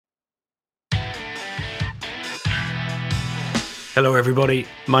Hello, everybody.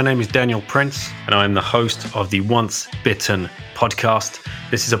 My name is Daniel Prince, and I am the host of the Once Bitten podcast.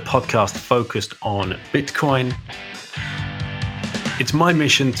 This is a podcast focused on Bitcoin. It's my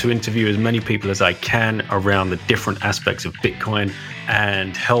mission to interview as many people as I can around the different aspects of Bitcoin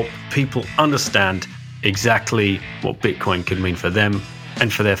and help people understand exactly what Bitcoin could mean for them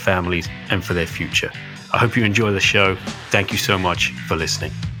and for their families and for their future. I hope you enjoy the show. Thank you so much for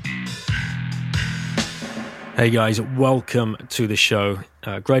listening. Hey guys, welcome to the show.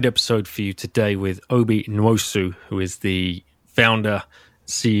 Great episode for you today with Obi Nwosu, who is the founder,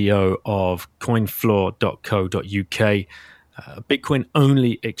 CEO of coinfloor.co.uk, a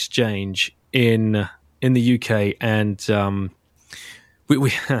Bitcoin-only exchange in the UK. And we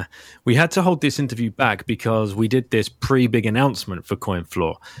had to hold this interview back because we did this pre-big announcement for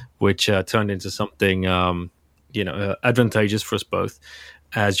CoinFloor, which turned into something advantageous for us both,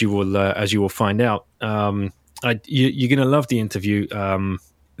 as you will find out. You're going to love the interview. The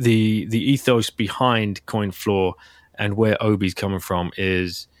ethos behind CoinFloor and where Obi's coming from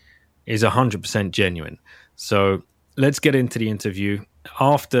is 100% genuine. So let's get into the interview.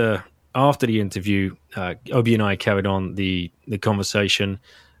 After the interview, Obi and I carried on the conversation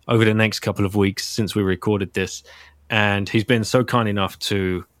over the next couple of weeks since we recorded this, and he's been so kind enough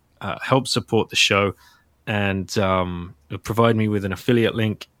to help support the show and provide me with an affiliate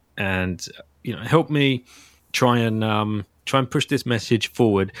link and help me try and push this message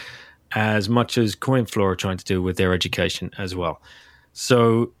forward as much as CoinFloor are trying to do with their education as well.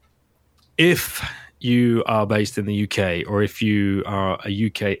 So if you are based in the UK or if you are a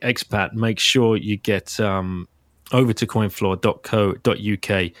UK expat, make sure you get over to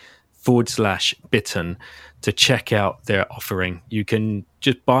coinfloor.co.uk/bitten to check out their offering. You can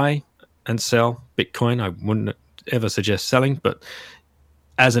just buy and sell Bitcoin. I wouldn't ever suggest selling, but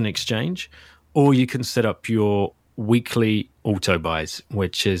as an exchange, or you can set up your weekly auto buys,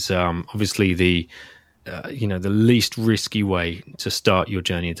 which is obviously the least risky way to start your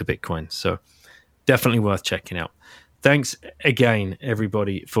journey into Bitcoin. So definitely worth checking out. Thanks again,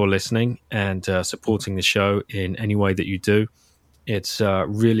 everybody, for listening and supporting the show in any way that you do. It's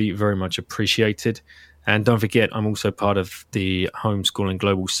really very much appreciated. And don't forget, I'm also part of the Homeschooling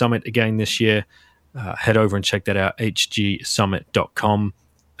Global Summit again this year. Head over and check that out, hgsummit.com.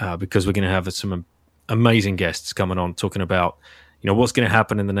 Because we're going to have some amazing guests coming on talking about, what's going to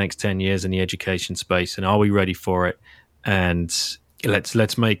happen in the next 10 years in the education space, and are we ready for it? And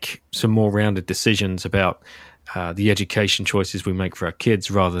let's make some more rounded decisions about the education choices we make for our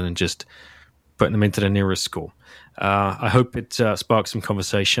kids rather than just putting them into the nearest school. I hope it sparks some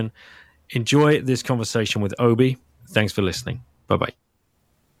conversation. Enjoy this conversation with Obi. Thanks for listening. Bye-bye.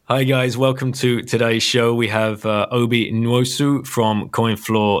 Hi guys, welcome to today's show. We have Obi Nwosu from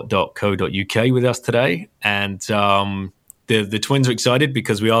coinfloor.co.uk with us today, and the twins are excited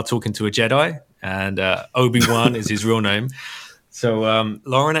because we are talking to a Jedi, and Obi-Wan is his real name. So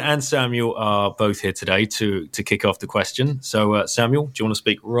Lauren and Samuel are both here today to kick off the question. So Samuel, do you want to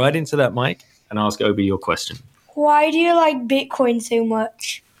speak right into that mic and ask Obi your question? Why do you like Bitcoin so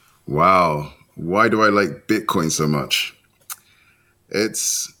much? Wow, why do I like Bitcoin so much?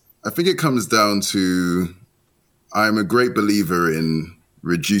 I think it comes down to, I'm a great believer in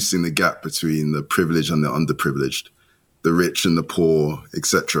reducing the gap between the privileged and the underprivileged, the rich and the poor,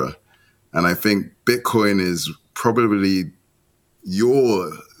 etc. And I think Bitcoin is probably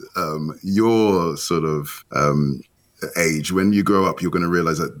your sort of age. When you grow up, you're going to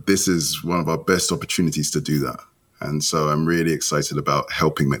realize that this is one of our best opportunities to do that. And so I'm really excited about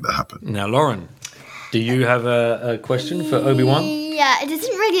helping make that happen. Now, Lauren, do you have a question for Obi-Wan? Yeah, it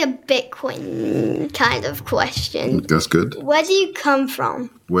isn't really a Bitcoin kind of question. That's good. Where do you come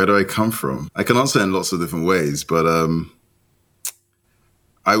from? Where do I come from? I can answer in lots of different ways, but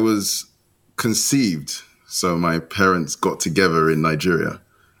I was conceived, so my parents got together in Nigeria,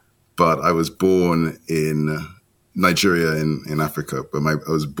 but I was born in Nigeria in Africa, but I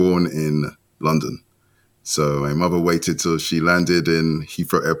was born in London. So my mother waited till she landed in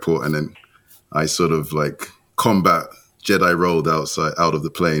Heathrow Airport, and then I sort of like combat Jedi rolled out of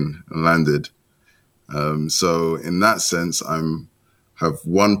the plane and landed. So in that sense, have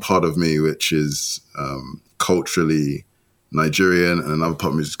one part of me which is culturally Nigerian, and another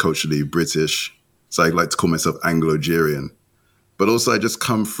part of me is culturally British. So I like to call myself Anglo-Nigerian. But also I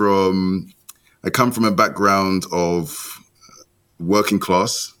come from a background of working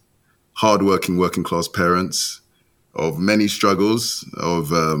class, hardworking working class parents, of many struggles,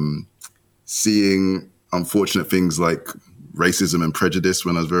 of seeing unfortunate things like racism and prejudice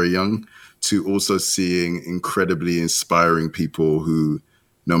when I was very young, to also seeing incredibly inspiring people who,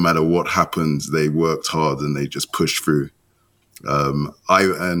 no matter what happens, they worked hard and they just pushed through. A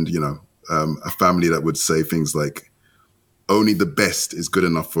family that would say things like, only the best is good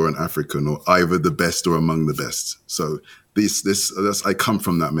enough for an African, or either the best or among the best. So I come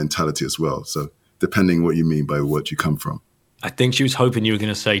from that mentality as well. So depending what you mean by what you come from. I think she was hoping you were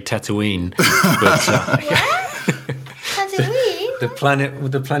going to say Tatooine, but Tatooine? the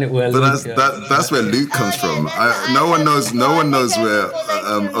planet where. But that's where Luke comes from. No one knows where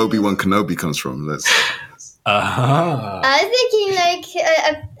Obi-Wan Kenobi comes from. I was thinking like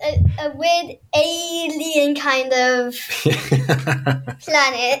a weird alien kind of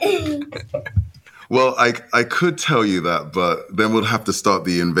planet. Well, I could tell you that, but then we'll have to start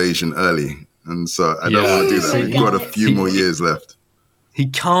the invasion early. And so I don't want to do that. We've got a few more years left. He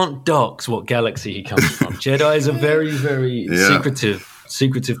can't dox what galaxy he comes from. Jedis are very, very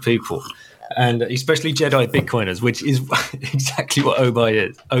secretive people. And especially Jedi Bitcoiners, which is exactly what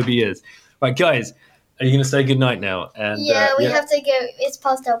Obi is. Right, guys, are you going to say goodnight now? And, we have to go. It's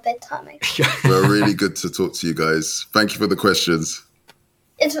past our bedtime. Well, really good to talk to you guys. Thank you for the questions.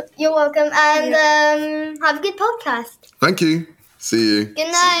 You're welcome. And have a good podcast. Thank you. See you.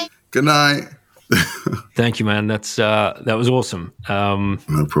 Good night. Good night. Thank you, man. That was awesome. No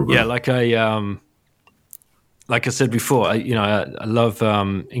problem. Yeah, like I said before, I love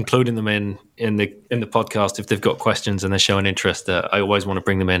including them in the podcast if they've got questions and they're showing interest. I always want to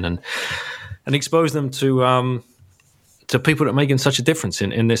bring them in and expose them to people that are making such a difference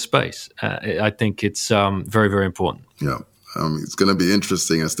in this space. I think it's very, very important. Yeah, it's going to be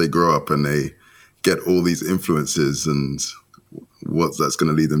interesting as they grow up and they get all these influences and what that's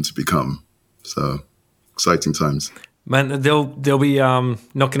going to lead them to become. So exciting times. Man, they'll be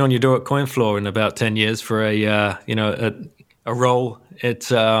knocking on your door at CoinFloor in about 10 years for a role at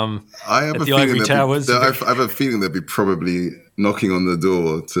the Ivory Towers. I have a feeling they'll be probably knocking on the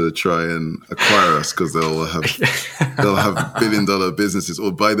door to try and acquire us because they'll have $1 billion businesses,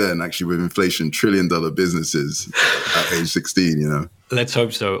 or by then, actually with inflation, $1 trillion businesses at age 16. Let's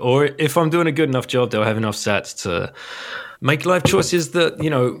hope so. Or if I'm doing a good enough job, they'll have enough sats to make life choices that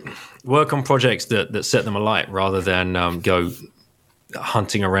work on projects that set them alight rather than go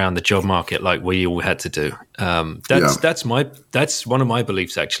hunting around the job market like we all had to do. That's one of my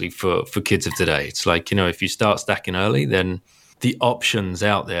beliefs actually for kids of today. It's like, if you start stacking early, then the options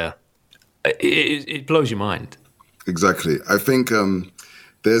out there, it blows your mind. Exactly. I think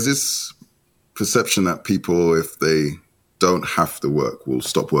there's this perception that people, if they don't have to work, will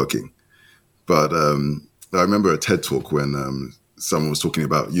stop working. But I remember a TED talk when someone was talking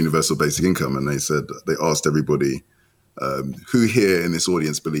about universal basic income, and they asked everybody, who here in this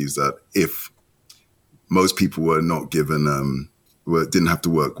audience believes that if most people were not given, didn't have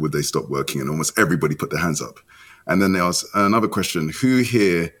to work, would they stop working? And almost everybody put their hands up. And then they asked another question, who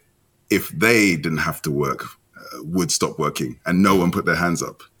here, if they didn't have to work, would stop working? And no one put their hands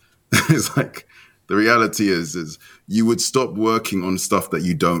up. It's like, the reality is you would stop working on stuff that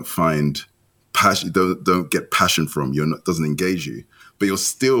you don't find passion, don't get passion from, doesn't engage you, but you'll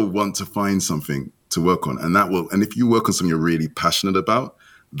still want to find something to work on. And if you work on something you're really passionate about,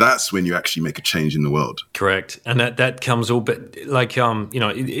 that's when you actually make a change in the world. Correct. And that comes all, but like,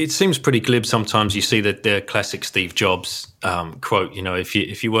 it seems pretty glib sometimes. You see that the classic Steve Jobs quote,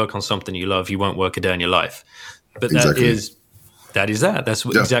 if you work on something you love, you won't work a day in your life. But exactly. That's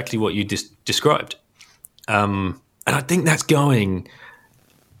exactly what you described. And I think that's going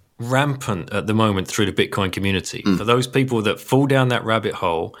rampant at the moment through the Bitcoin community. For those people that fall down that rabbit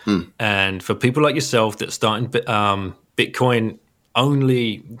hole, and for people like yourself that starting Bitcoin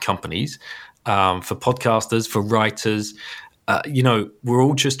only companies, for podcasters, for writers, we're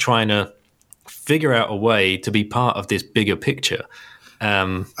all just trying to figure out a way to be part of this bigger picture.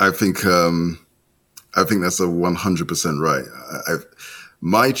 I think that's 100% right.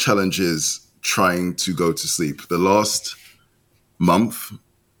 My challenge is trying to go to sleep. The last month,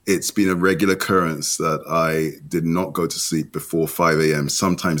 it's been a regular occurrence that I did not go to sleep before 5 a.m.,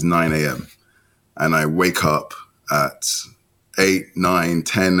 sometimes 9 a.m. And I wake up at 8, 9,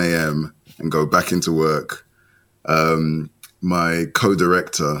 10 a.m. and go back into work. My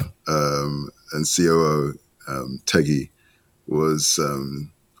co-director and COO, Teggy, was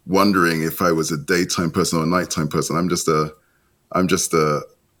wondering if I was a daytime person or a nighttime person. I'm just a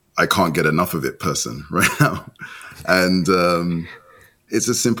I can't get enough of it person right now. And it's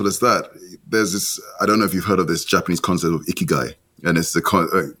as simple as that. There's this, I don't know if you've heard of this Japanese concept of ikigai. And it's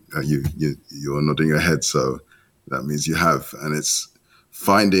you're nodding your head, so that means you have. And it's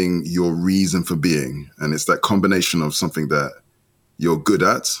finding your reason for being. And it's that combination of something that you're good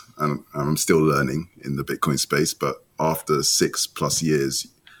at, and I'm still learning in the Bitcoin space, but after 6+ years,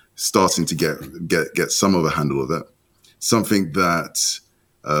 starting to get some of a handle of it. something that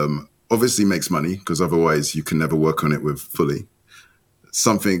obviously makes money, because otherwise you can never work on it with fully.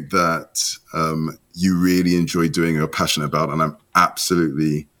 Something that you really enjoy doing or are passionate about, and I'm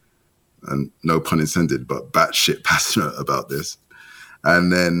absolutely, and no pun intended, but batshit passionate about this.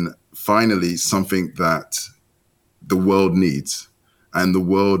 And then finally, something that the world needs, and the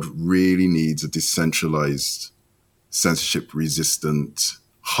world really needs a decentralized, censorship-resistant,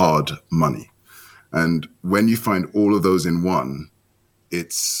 hard money. And when you find all of those in one,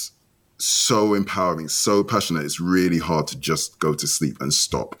 it's so empowering, so passionate. It's really hard to just go to sleep and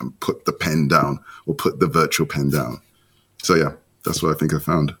stop and put the pen down or put the virtual pen down. So yeah, that's what I think I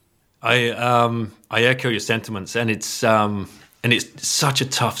found. I echo your sentiments, and it's such a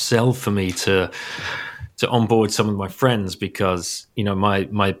tough sell for me to onboard some of my friends, because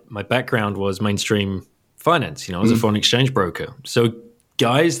my background was mainstream finance. I was a foreign exchange broker. So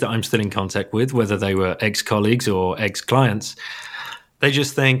guys that I'm still in contact with, whether they were ex-colleagues or ex-clients, they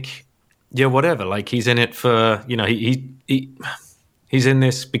just think, yeah, whatever. Like, he's in it for, he's in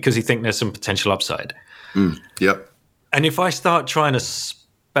this because he thinks there's some potential upside. Yep. And if I start trying to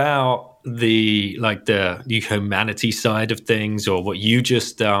spout the humanity side of things, or what you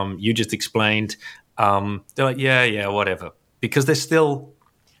just explained, they're like, yeah, whatever, because they're still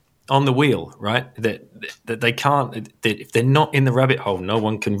on the wheel, right? That they can't. That if they're not in the rabbit hole, no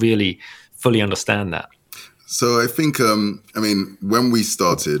one can really fully understand that. So I think, when we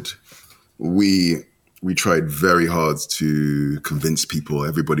started, we tried very hard to convince people,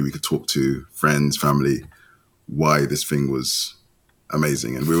 everybody we could talk to, friends, family, why this thing was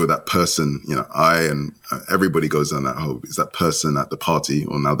amazing. And we were that person, I and everybody goes down that hole. Is that person at the party,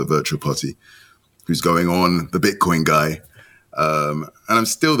 or now the virtual party, who's going on, the Bitcoin guy. And I'm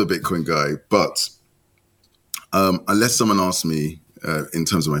still the Bitcoin guy, but unless someone asks me, in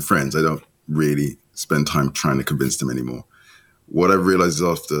terms of my friends, I don't really spend time trying to convince them anymore. What I've realized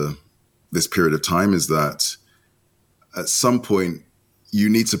after this period of time is that at some point you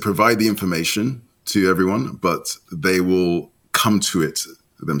need to provide the information to everyone, but they will come to it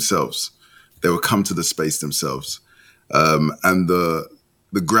themselves. They will come to the space themselves. And the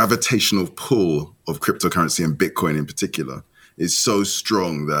gravitational pull of cryptocurrency, and Bitcoin in particular, is so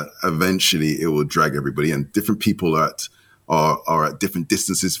strong that eventually it will drag everybody. And different people are at different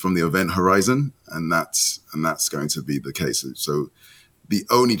distances from the event horizon, and that's going to be the case. So the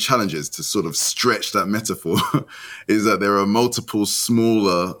only challenge is to sort of stretch that metaphor is that there are multiple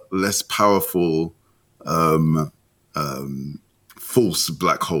smaller, less powerful, false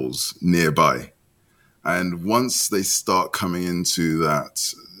black holes nearby. And once they start coming into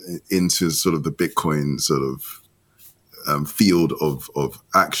sort of the Bitcoin sort of field of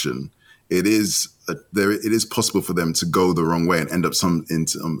action, it is possible for them to go the wrong way and end up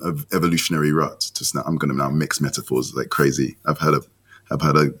into an evolutionary rut. I'm going to now mix metaphors like crazy. I've had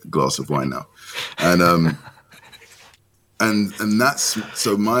a glass of wine now, and that's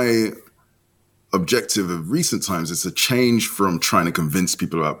so my objective of recent times is to change from trying to convince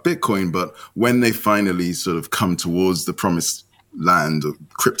people about Bitcoin, but when they finally sort of come towards the promised land of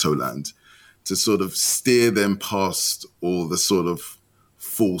crypto land, to sort of steer them past all the sort of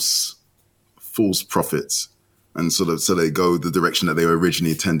false profits, and sort of so they go the direction that they were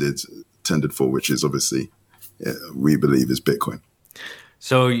originally intended for, which is obviously, we believe, is Bitcoin.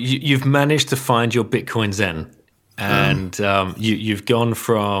 So you've managed to find your Bitcoin Zen, and you've gone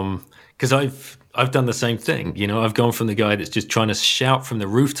from, because I've done the same thing. I've gone from the guy that's just trying to shout from the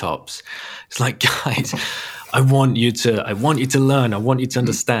rooftops. It's like, guys, I want you to learn. I want you to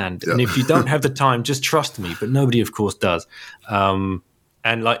understand. Yeah. And if you don't have the time, just trust me. But nobody, of course, does.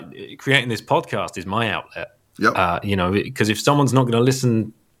 And like creating this podcast is my outlet. Yep. Because if someone's not going to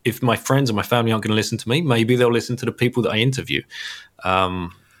listen, if my friends or my family aren't going to listen to me, maybe they'll listen to the people that I interview. I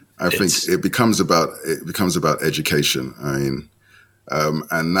think it becomes about education. I mean,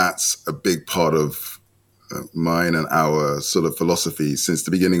 and that's a big part of mine and our sort of philosophy since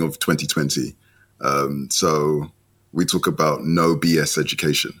the beginning of 2020. So we talk about no BS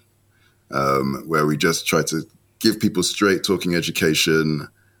education, where we just try to give people straight talking education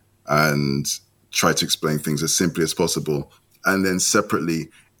and try to explain things as simply as possible. And then separately,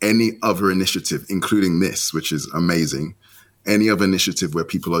 any other initiative, including this, which is amazing, any other initiative where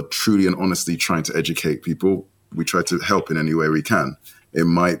people are truly and honestly trying to educate people, we try to help in any way we can. It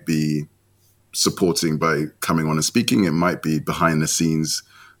might be supporting by coming on and speaking. It might be behind the scenes,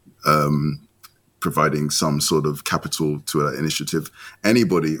 providing some sort of capital to an initiative.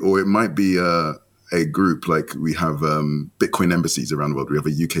 Anybody, or it might be a group like we have Bitcoin embassies around the world. We have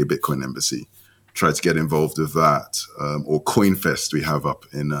a UK Bitcoin embassy. Try to get involved with that. Or CoinFest we have up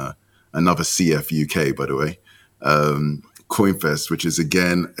in another CF UK, by the way. CoinFest, which is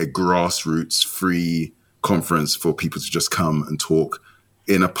again a grassroots free conference for people to just come and talk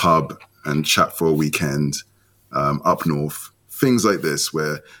in a pub and chat for a weekend up north. Things like this,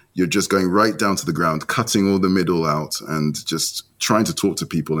 where you're just going right down to the ground, cutting all the middle out and just trying to talk to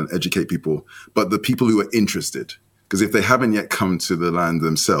people and educate people, but the people who are interested. Because if they haven't yet come to the land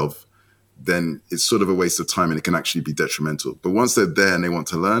themselves, then it's sort of a waste of time and it can actually be detrimental. But once they're there and they want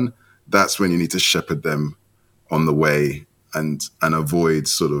to learn, that's when you need to shepherd them on the way and avoid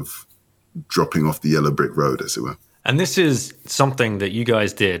sort of dropping off the yellow brick road, as it were. And this is something that you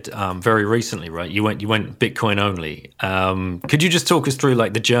guys did very recently, right? You went Bitcoin only. Could you just talk us through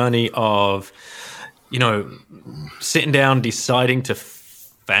like the journey of, sitting down, deciding to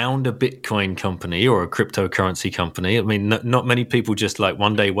found a Bitcoin company or a cryptocurrency company? I mean, not many people just like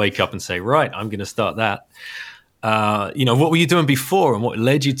one day wake up and say, right, I'm going to start that. What were you doing before and what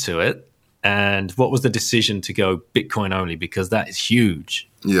led you to it? And what was the decision to go Bitcoin only? Because that is huge.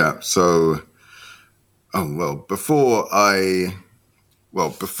 Yeah. So, before I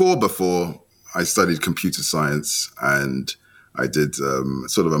studied computer science and I did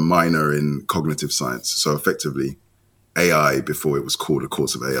sort of a minor in cognitive science. So effectively AI before it was called a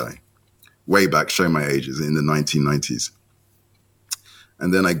course of AI. Way back, showing my ages, in the 1990s.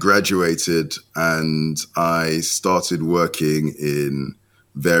 And then I graduated and I started working in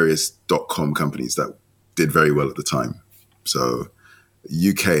various .com companies that did very well at the time. So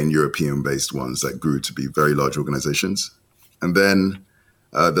UK and European-based ones that grew to be very large organizations. And then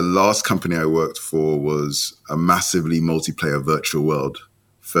the last company I worked for was a massively multiplayer virtual world,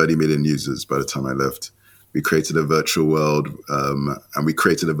 30 million users by the time I left. We created a virtual world and we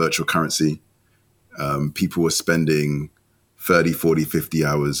created a virtual currency. People were spending 30, 40, 50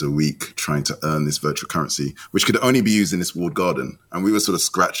 hours a week trying to earn this virtual currency, which could only be used in this walled garden. And we were sort of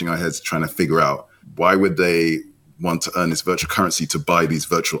scratching our heads trying to figure out, why would they want to earn this virtual currency to buy these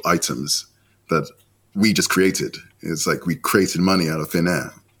virtual items that we just created? It's like we created money out of thin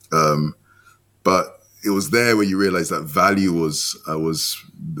air. But it was there where you realize that value was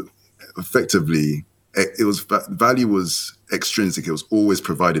effectively, value was extrinsic. It was always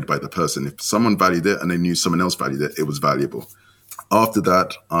provided by the person. If someone valued it and they knew someone else valued it, it was valuable. After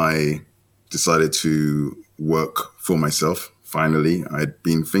that, I decided to work for myself. Finally, I'd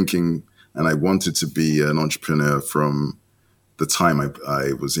been thinking and I wanted to be an entrepreneur from the time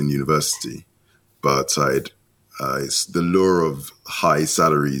I was in university, but the lure of high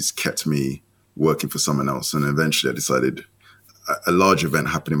salaries kept me working for someone else. And eventually I decided a large event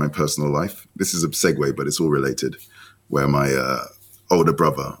happened in my personal life. This is a segue, but it's all related, where my older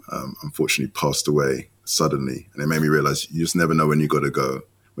brother unfortunately passed away suddenly. And it made me realize you just never know when you're going to go.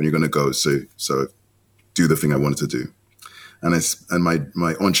 So do the thing I wanted to do. And my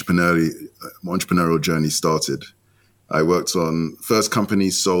entrepreneurial journey started. I worked on first company,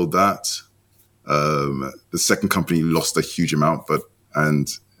 sold that. The second company lost a huge amount, but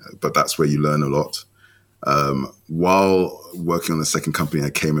that's where you learn a lot. While working on the second company, I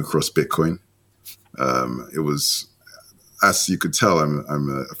came across Bitcoin. It was, as you could tell,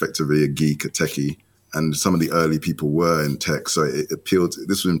 I'm effectively a geek, a techie, and some of the early people were in tech. So it appealed.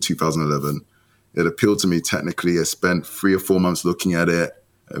 This was in 2011. It appealed to me technically. I spent 3 or 4 months looking at it.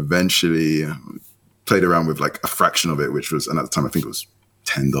 Eventually played around with like a fraction of it, which was, and at the time I think it was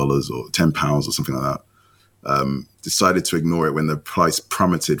 $10 or £10 or something like that. Decided to ignore it when the price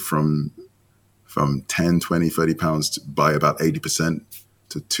plummeted from 10, 20, 30 pounds by about 80%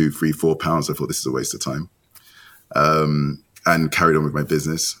 to 2, 3, 4 pounds. I thought this is a waste of time. And carried on with my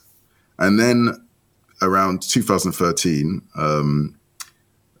business. And then around 2013,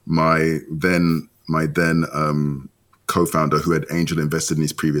 my then co-founder, who had angel invested in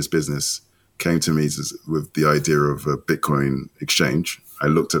his previous business, came to me with the idea of a Bitcoin exchange. I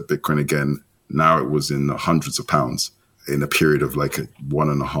looked at Bitcoin again. Now it was in the hundreds of pounds in a period of like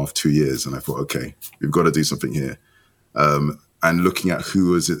 1.5, 2 years. And I thought, okay, we've got to do something here. And looking at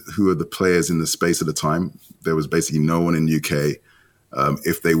who are the players in the space at the time, there was basically no one in UK.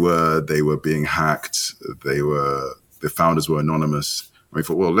 If they were being hacked. The founders were anonymous. And we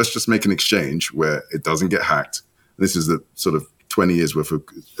thought, well, let's just make an exchange where it doesn't get hacked. This is the sort of 20 years worth of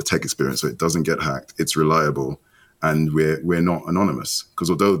tech experience, so it doesn't get hacked. It's reliable, and we're not anonymous. Because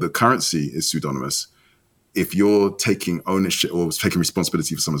although the currency is pseudonymous, if you're taking ownership or taking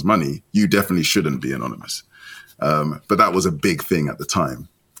responsibility for someone's money, you definitely shouldn't be anonymous. But that was a big thing at the time,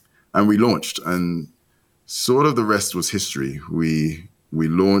 and we launched, and sort of the rest was history. We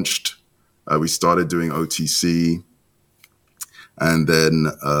launched. We started doing OTC. And then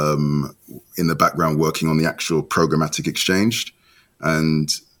in the background, working on the actual programmatic exchange. And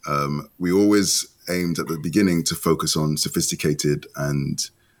we always aimed at the beginning to focus on sophisticated and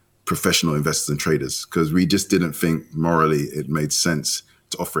professional investors and traders, because we just didn't think morally it made sense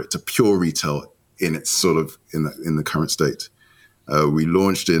to offer it to pure retail in its sort of in the current state. We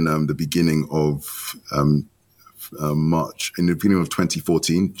launched in the beginning of March, in the beginning of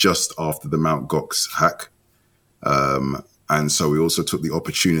 2014, just after the Mt. Gox hack. And so we also took the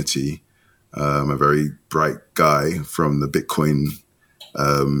opportunity, a very bright guy from the Bitcoin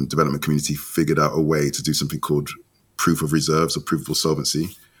development community figured out a way to do something called proof of reserves or provable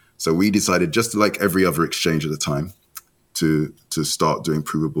solvency. So we decided, just like every other exchange at the time, to start doing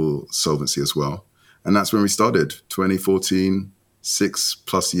provable solvency as well. And that's when we started, 2014,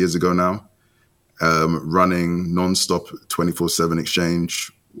 6+ years ago now, running non-stop 24/7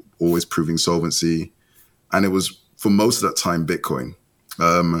 exchange, always proving solvency. And it was, for most of that time, Bitcoin.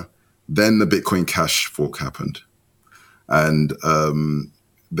 Then the Bitcoin Cash fork happened. And the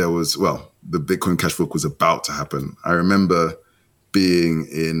Bitcoin Cash fork was about to happen. I remember being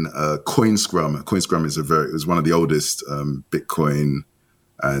in CoinScrum. CoinScrum is one of the oldest Bitcoin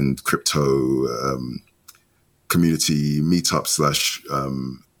and crypto community meetup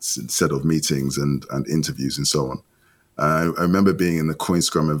 / set of meetings and interviews and so on. I remember being in the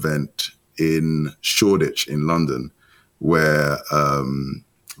CoinScrum event in Shoreditch in London, where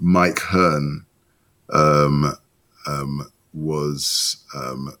Mike Hearn was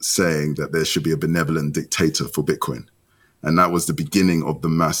saying that there should be a benevolent dictator for Bitcoin. And that was the beginning of the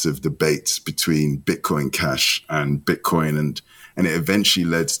massive debate between Bitcoin Cash and Bitcoin. And it eventually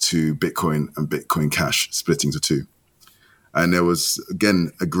led to Bitcoin and Bitcoin Cash splitting to two. And there was,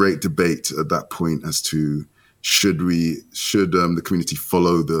 again, a great debate at that point as to should the community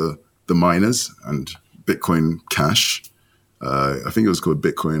follow the miners and Bitcoin Cash. I think it was called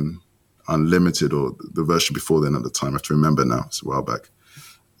Bitcoin Unlimited, or the version before then at the time. I have to remember now, it's a while back.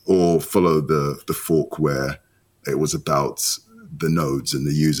 Or follow the fork where it was about the nodes and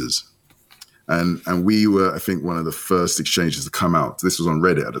the users. And we were, I think, one of the first exchanges to come out. This was on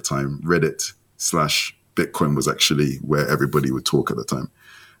Reddit at the time. Reddit/Bitcoin was actually where everybody would talk at the time.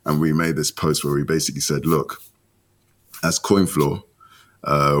 And we made this post where we basically said, look, as CoinFloor,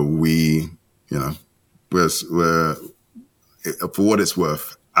 we're for what it's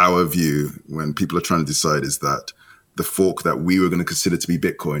worth, our view when people are trying to decide is that the fork that we were going to consider to be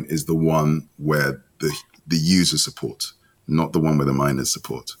Bitcoin is the one where the users support, not the one where the miners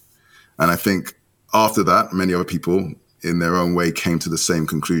support. And I think after that, many other people in their own way came to the same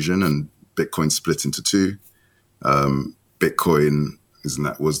conclusion, and Bitcoin split into two. Bitcoin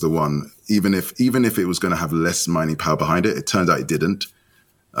was the one, even if it was going to have less mining power behind it, it turned out it didn't,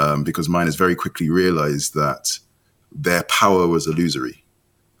 because miners very quickly realized that their power was illusory.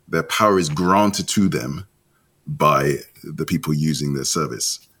 Their power is granted to them by the people using their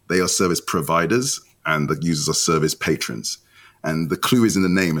service. They are service providers, and the users are service patrons. And the clue is in the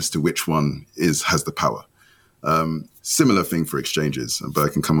name as to which one has the power. Similar thing for exchanges, but I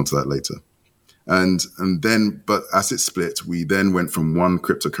can come on to that later. But as it split, we then went from one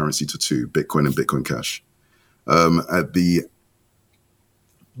cryptocurrency to two, Bitcoin and Bitcoin Cash.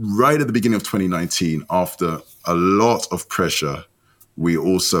 Right at the beginning of 2019, after a lot of pressure, we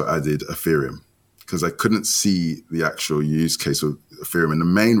also added Ethereum, because I couldn't see the actual use case of Ethereum. And the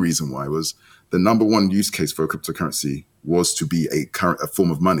main reason why was the number one use case for a cryptocurrency was to be a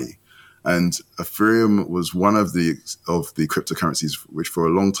form of money. And Ethereum was one of the cryptocurrencies which for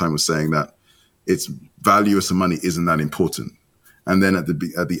a long time was saying that its value as a money isn't that important. And then at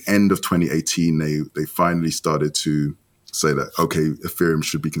the end of 2018, they finally started to say that, okay, Ethereum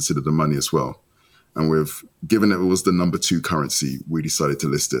should be considered a money as well. And given it was the number 2 currency, we decided to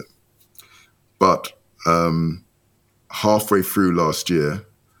list it. But halfway through last year,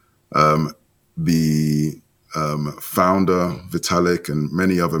 the founder, Vitalik, and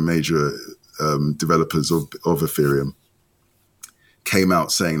many other major developers of Ethereum came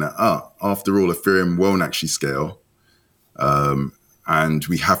out saying that, after all, Ethereum won't actually scale. And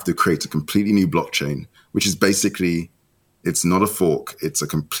we have to create a completely new blockchain, which is basically, it's not a fork, it's a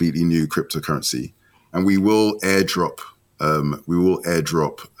completely new cryptocurrency. And we will airdrop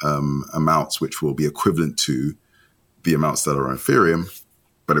amounts which will be equivalent to the amounts that are on Ethereum,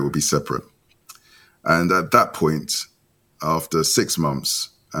 but it will be separate. And at that point, after 6 months,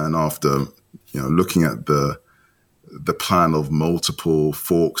 and after looking at the plan of multiple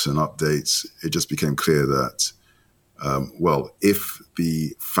forks and updates, it just became clear that, if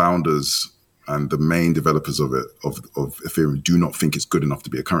the founders and the main developers of Ethereum do not think it's good enough to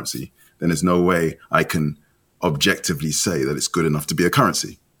be a currency, then there's no way I can objectively say that it's good enough to be a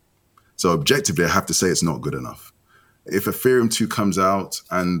currency. So objectively, I have to say it's not good enough. if Ethereum 2 comes out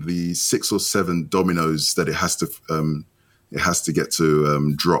and the 6 or 7 dominoes that it has to get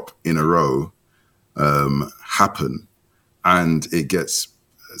to drop in a row happen, and it gets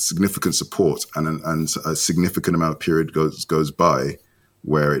significant support and a significant amount of period goes by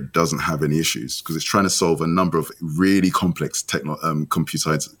where it doesn't have any issues, because it's trying to solve a number of really complex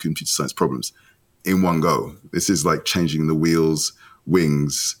computer science problems in one go. This is like changing the wheels,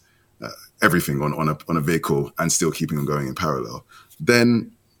 wings, everything on a vehicle and still keeping them going in parallel.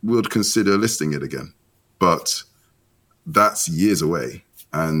 Then we'll consider listing it again. But that's years away.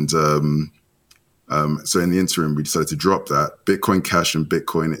 And so in the interim, we decided to drop that. Bitcoin Cash and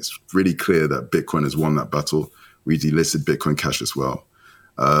Bitcoin, it's really clear that Bitcoin has won that battle. We delisted Bitcoin Cash as well.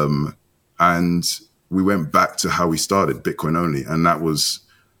 And we went back to how we started, Bitcoin only. And that was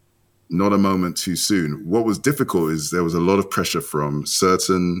not a moment too soon. What was difficult is there was a lot of pressure from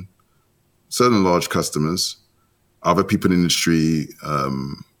certain large customers, other people in the industry,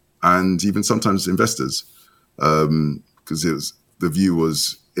 and even sometimes investors, because the view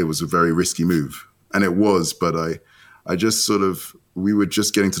was it was a very risky move. And it was, but I just we were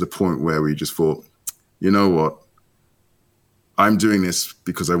just getting to the point where we just thought, you know what? I'm doing this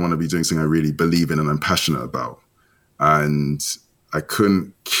because I want to be doing something I really believe in and I'm passionate about. And I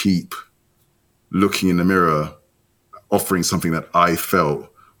couldn't keep looking in the mirror, offering something that I felt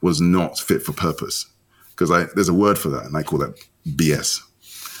was not fit for purpose. Because there's a word for that, and I call that BS.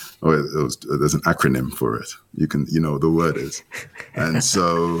 There's an acronym for it. The word is. And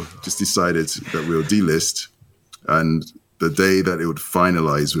so just decided that we'll delist. And the day that it would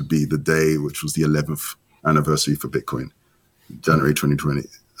finalize would be the day which was the 11th anniversary for Bitcoin, January 2020.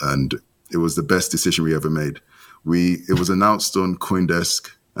 And it was the best decision we ever made. It was announced on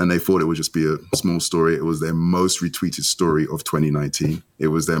CoinDesk, and they thought it would just be a small story. It was their most retweeted story of 2019. It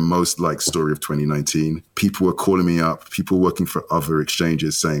was their most liked story of 2019. People were calling me up, people working for other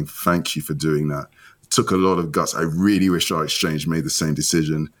exchanges saying, thank you for doing that. It took a lot of guts. I really wish our exchange made the same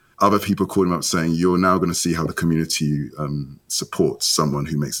decision. Other people calling me up saying, you're now going to see how the community supports someone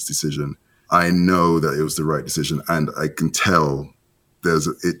who makes this decision. I know that it was the right decision, and I can tell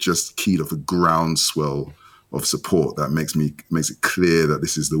it just keyed off a groundswell of support that makes it clear that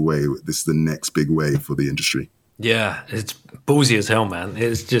this is the way, this is the next big wave for the industry. Yeah, it's ballsy as hell, man.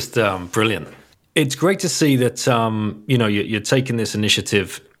 It's just brilliant. It's great to see that you're taking this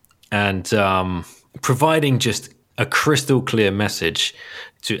initiative and providing just a crystal clear message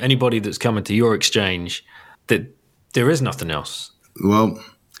to anybody that's coming to your exchange that there is nothing else. Well,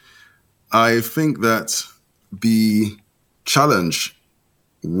 I think that the challenge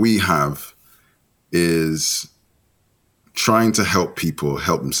we have is trying to help people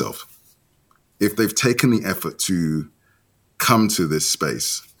help themselves. If they've taken the effort to come to this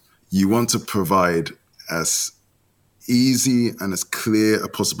space, you want to provide as easy and as clear a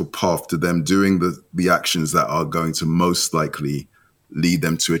possible path to them doing the actions that are going to most likely lead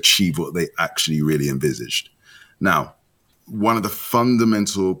them to achieve what they actually really envisaged. Now, one of the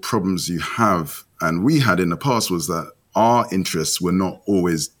fundamental problems you have, and we had in the past, was that our interests were not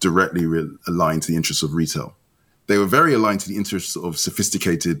always directly aligned to the interests of retail. They were very aligned to the interests of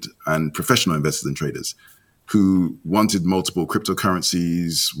sophisticated and professional investors and traders who wanted multiple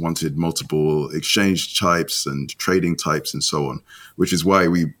cryptocurrencies, wanted multiple exchange types and trading types and so on, which is why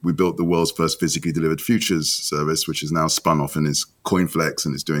we built the world's first physically delivered futures service, which is now spun off and is CoinFlex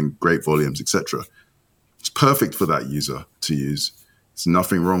and is doing great volumes, etc. It's perfect for that user to use. There's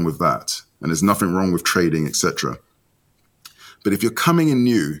nothing wrong with that. And there's nothing wrong with trading, etc. But if you're coming in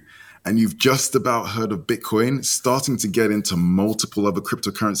new and you've just about heard of Bitcoin, starting to get into multiple other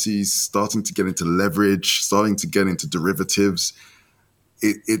cryptocurrencies, starting to get into leverage, starting to get into derivatives,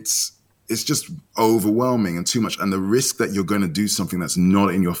 it's just overwhelming and too much. And the risk that you're going to do something that's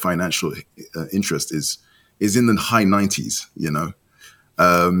not in your financial interest is in the high 90s,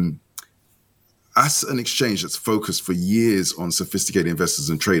 As an exchange that's focused for years on sophisticated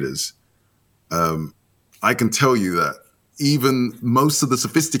investors and traders, I can tell you that even most of the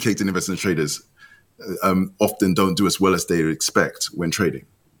sophisticated investors and traders often don't do as well as they expect when trading.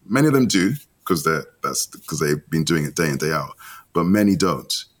 Many of them do because they've been doing it day in, day out, but many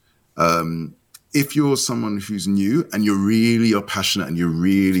don't. If you're someone who's new and you really are passionate and you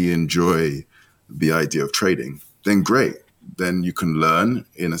really enjoy the idea of trading, then great. Then you can learn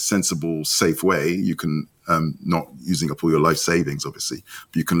in a sensible, safe way. You can, not using up all your life savings, obviously,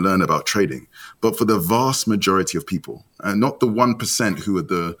 but you can learn about trading. But for the vast majority of people, and not the 1% who are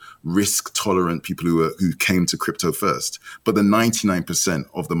the risk-tolerant people who came to crypto first, but the 99%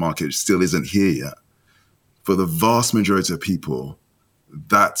 of the market still isn't here yet. For the vast majority of people,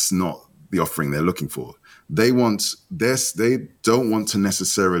 that's not the offering they're looking for. they want this. They don't want to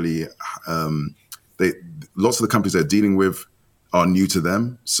necessarily. Lots of the companies they're dealing with are new to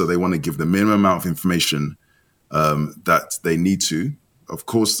them, so they want to give the minimum amount of information that they need to. Of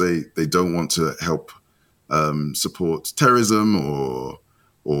course, they don't want to help support terrorism or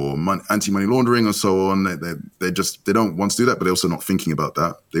anti-money laundering and so on. They don't want to do that, but they're also not thinking about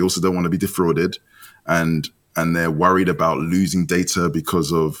that. They also don't want to be defrauded, and they're worried about losing data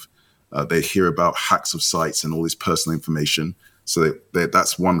because of they hear about hacks of sites and all this personal information. So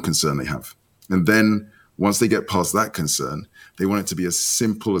that's one concern they have. And then once they get past that concern, they want it to be as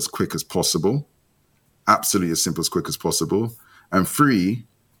simple as quick as possible, absolutely as simple as quick as possible. And three,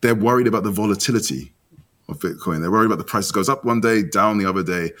 they're worried about the volatility of Bitcoin. They're worried about the price goes up one day, down the other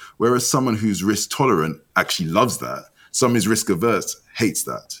day, whereas someone who's risk tolerant actually loves that. Someone who's risk averse hates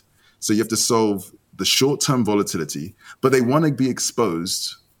that. So you have to solve the short-term volatility, but they want to be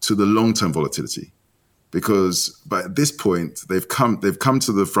exposed to the long-term volatility, because by this point they've come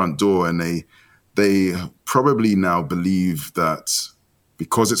to the front door, and they probably now believe that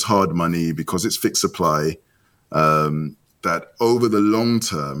because it's hard money, because it's fixed supply, that over the long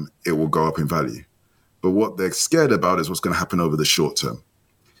term it will go up in value. But what they're scared about is what's going to happen over the short term,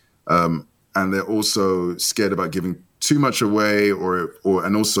 and they're also scared about giving too much away,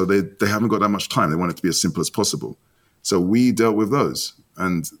 and also they haven't got that much time. They want it to be as simple as possible. So we dealt with those.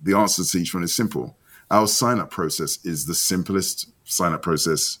 And the answer to each one is simple. Our sign-up process is the simplest sign-up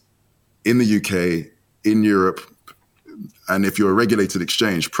process in the UK, in Europe. And if you're a regulated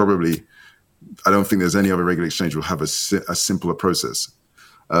exchange, probably, I don't think there's any other regulated exchange will have a simpler process.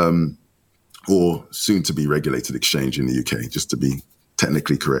 Or soon-to-be regulated exchange in the UK, just to be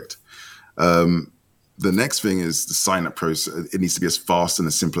technically correct. The next thing is the sign-up process. It needs to be as fast and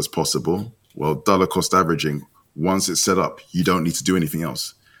as simple as possible. Well, dollar cost averaging, once it's set up, you don't need to do anything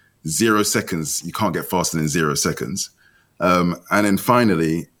else. 0 seconds, you can't get faster than 0 seconds. And then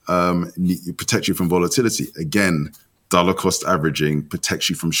finally, it protects you from volatility. Again, dollar cost averaging protects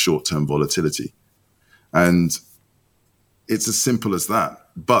you from short-term volatility. And it's as simple as that.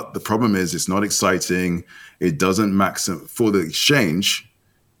 But the problem is it's not exciting. It doesn't maximize for the exchange.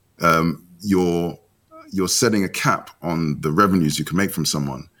 You're setting a cap on the revenues you can make from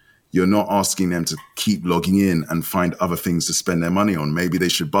someone. You're not asking them to keep logging in and find other things to spend their money on. Maybe they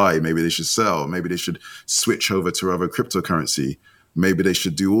should buy, maybe they should sell, maybe they should switch over to other cryptocurrency. Maybe they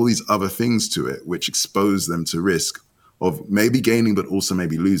should do all these other things to it, which expose them to risk of maybe gaining, but also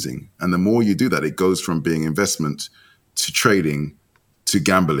maybe losing. And the more you do that, it goes from being investment to trading to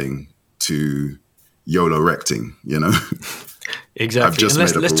gambling to YOLO-recting, you know? Exactly. I've just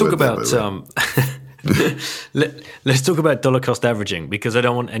let's talk about let's talk about dollar cost averaging, because I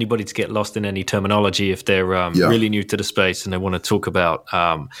don't want anybody to get lost in any terminology if they're really new to the space and they want to talk about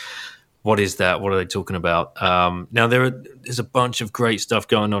what is that? What are they talking about? Now, there's a bunch of great stuff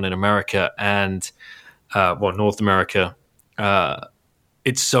going on in America and North America.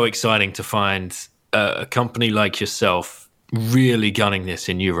 It's so exciting to find a company like yourself really gunning this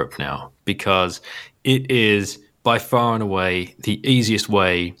in Europe now, because it is by far and away the easiest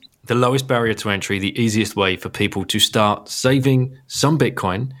way, the lowest barrier to entry, the easiest way for people to start saving some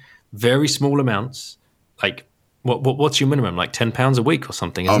Bitcoin, very small amounts. Like, what's your minimum? Like £10 a week or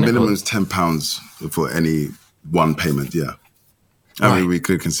something? Our minimum is £10 for any one payment. Yeah, I mean, we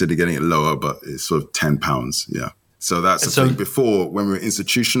could consider getting it lower, but it's sort of £10. Yeah. So that's the thing. Before, when we were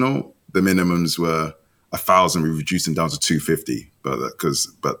institutional, the minimums were 1,000. We reduced them down to 250,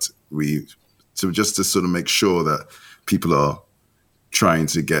 just to sort of make sure that people are trying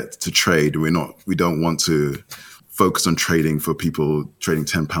to get to trade. We don't want to focus on trading for people trading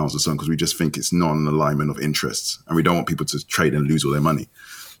 £10 or something, because we just think it's not an alignment of interests, and we don't want people to trade and lose all their money.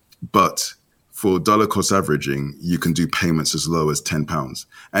 But for dollar cost averaging, you can do payments as low as £10,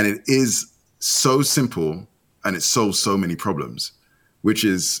 and it is so simple, and it solves so many problems.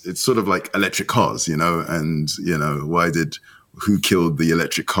 It's sort of like electric cars, you know, and you know Who Killed the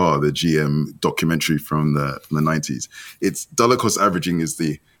Electric Car, the GM documentary from the 90s. It's dollar cost averaging is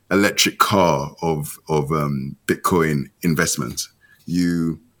the electric car of Bitcoin investment.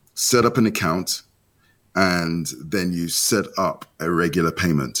 You set up an account, and then you set up a regular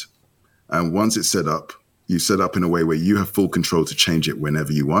payment. And once it's set up, you set up in a way where you have full control to change it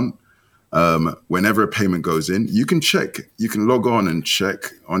whenever you want. Whenever a payment goes in, you can log on and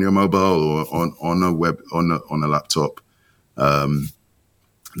check on your mobile or on a laptop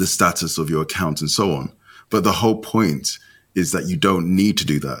the status of your account and so on. But the whole point is that you don't need to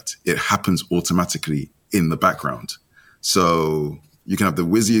do that. It happens automatically in the background. So you can have the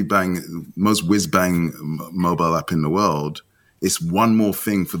most whiz-bang mobile app in the world. It's one more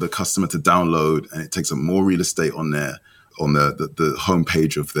thing for the customer to download, and it takes up more real estate on the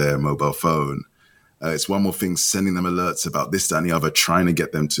homepage of their mobile phone. It's one more thing sending them alerts about this, that, and the other, trying to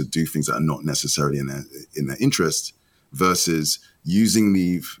get them to do things that are not necessarily in their interest, versus using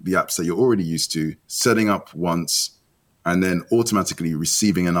the apps that you're already used to, setting up once, and then automatically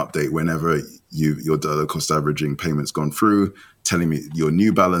receiving an update whenever your dollar cost averaging payment's gone through, telling me your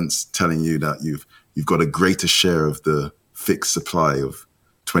new balance, telling you that you've got a greater share of the fixed supply of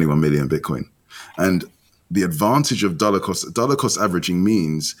 21 million Bitcoin. And the advantage of dollar cost averaging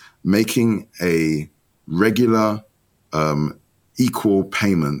means making a regular equal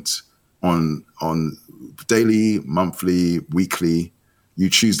payment on daily, monthly, weekly. You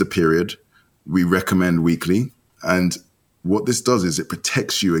choose the period. We recommend weekly. And what this does is it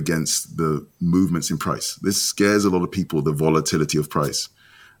protects you against the movements in price. This scares a lot of people, the volatility of price,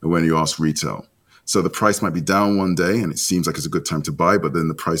 when you ask retail. So the price might be down one day and it seems like it's a good time to buy, but then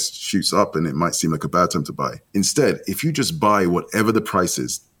the price shoots up and it might seem like a bad time to buy. Instead, if you just buy whatever the price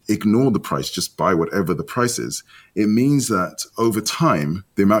is, ignore the price, just buy whatever the price is, it means that over time,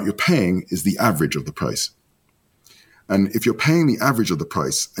 the amount you're paying is the average of the price. And if you're paying the average of the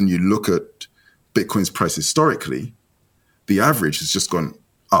price and you look at Bitcoin's price historically, the average has just gone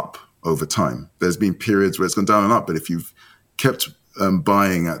up over time. There's been periods where it's gone down and up, but if you've kept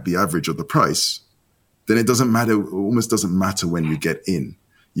buying at the average of the price, then it doesn't matter, it almost doesn't matter when you get in.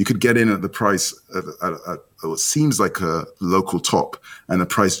 You could get in at the price at what seems like a local top, and the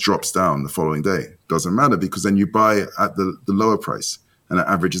price drops down the following day. Doesn't matter, because then you buy at the lower price and it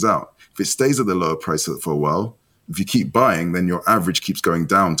averages out. If it stays at the lower price for a while, if you keep buying, then your average keeps going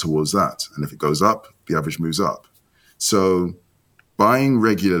down towards that. And if it goes up, the average moves up. So buying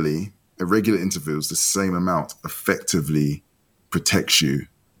regularly, at regular intervals, the same amount effectively protects you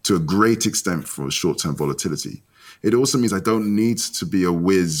to a great extent for short-term volatility. It also means I don't need to be a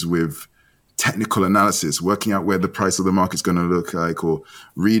whiz with technical analysis, working out where the price of the market's going to look like, or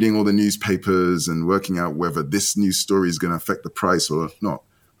reading all the newspapers and working out whether this news story is going to affect the price or not.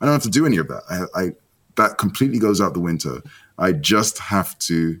 I don't have to do any of that. That completely goes out the window. I just have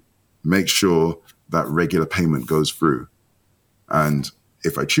to make sure that regular payment goes through. And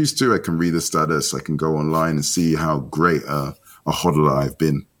if I choose to, I can read the status. I can go online and see how great a hodler I've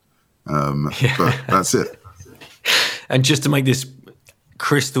been. But that's it. And just to make this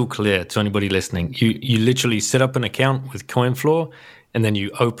crystal clear to anybody listening, you literally set up an account with CoinFloor, and then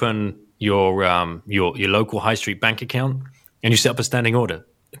you open your local high street bank account, and you set up a standing order.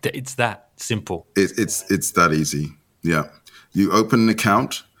 It's that simple. It's that easy. Yeah, you open an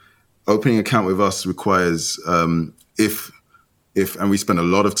account. Opening an account with us requires if and we spent a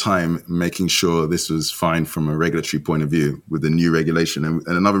lot of time making sure this was fine from a regulatory point of view with the new regulation. And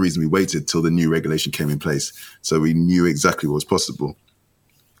another reason we waited till the new regulation came in place, so we knew exactly what was possible.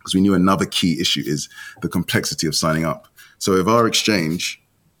 Because we knew another key issue is the complexity of signing up. So with our exchange,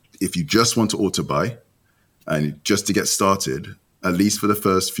 if you just want to auto buy and just to get started, at least for the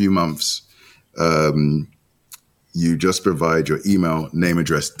first few months, you just provide your email, name,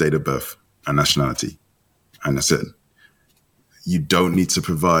 address, date of birth, and nationality. And that's it. You don't need to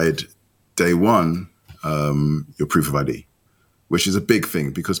provide day one your proof of ID, which is a big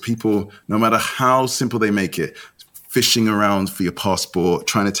thing because people, no matter how simple they make it, fishing around for your passport,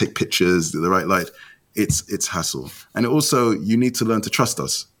 trying to take pictures, the right light, it's hassle. And also, you need to learn to trust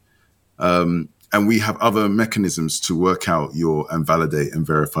us. And we have other mechanisms to work out and validate and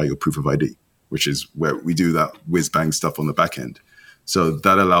verify your proof of ID, which is where we do that whiz-bang stuff on the back end. So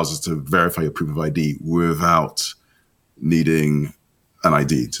that allows us to verify your proof of ID without needing an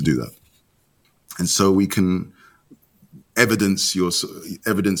ID to do that. And so we can evidence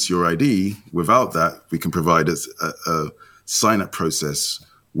your ID. Without that, we can provide a sign-up process,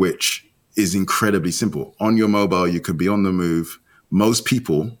 which is incredibly simple. On your mobile, you could be on the move. Most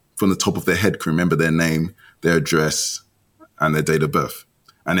people, from the top of their head, can remember their name, their address, and their date of birth.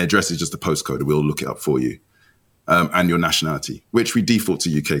 And their address is just a postcode. We'll look it up for you. And your nationality, which we default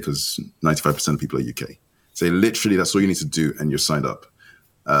to UK because 95% of people are UK. So literally, that's all you need to do, and you're signed up.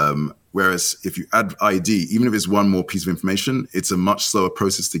 Whereas if you add ID, even if it's one more piece of information, it's a much slower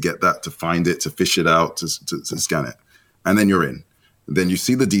process to get that, to find it, to fish it out, to scan it. And then you're in. Then you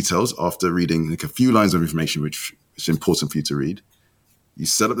see the details after reading like a few lines of information, which is important for you to read. You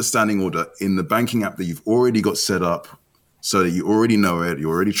set up the standing order in the banking app that you've already got set up so that you already know it, you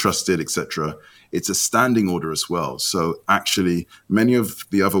already trust it, etc. It's a standing order as well. So actually, many of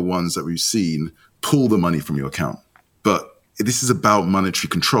the other ones that we've seen pull the money from your account. But this is about monetary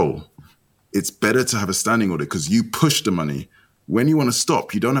control. It's better to have a standing order because you push the money. When you want to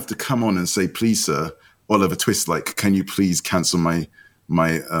stop, you don't have to come on and say, please, sir, Oliver Twist, like, can you please cancel my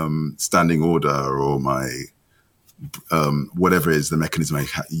standing order or my whatever is the mechanism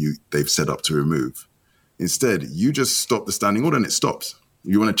they've set up to remove. Instead, you just stop the standing order and it stops.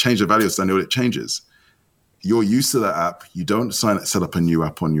 You want to change the value of standing order, it changes. You're used to that app. You don't set up a new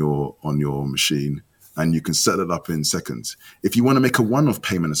app on your machine, and you can set it up in seconds. If you want to make a one-off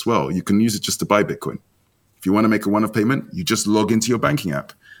payment as well, you can use it just to buy Bitcoin. If you want to make a one-off payment, you just log into your banking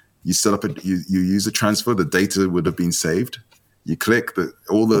app. You set up you use a transfer. The data would have been saved. You click,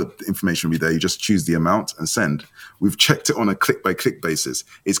 all the information will be there. You just choose the amount and send. We've checked it on a click-by-click basis.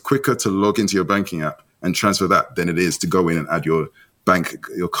 It's quicker to log into your banking app and transfer that than it is to go in and add your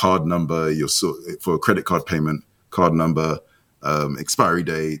card number, for a credit card payment, card number, expiry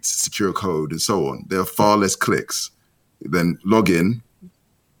date, secure code, and so on. There are far less clicks. Then log in,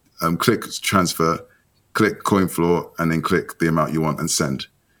 click transfer, click CoinFloor, and then click the amount you want and send.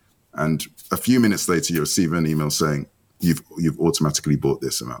 And a few minutes later, you receive an email saying you've automatically bought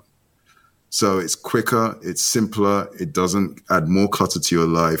this amount. So it's quicker, it's simpler, it doesn't add more clutter to your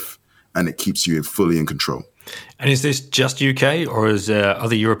life, and it keeps you fully in control. And is this just UK, or is there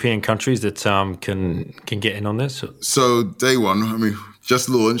other European countries that can get in on this? So day one, I mean, just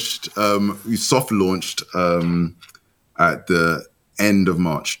launched. We soft launched at the end of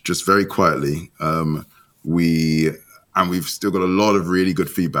March, just very quietly. We've still got a lot of really good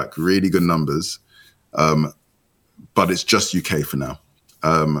feedback, really good numbers, but it's just UK for now.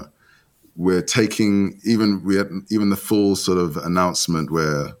 We're taking we had the full sort of announcement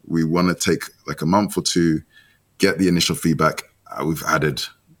where we want to take like a month or two, get the initial feedback. We've added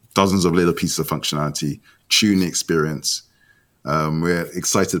dozens of little pieces of functionality, tune the experience. We're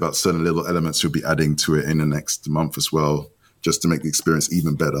excited about certain little elements we'll be adding to it in the next month as well, just to make the experience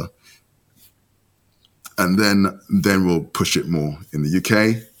even better. And then we'll push it more in the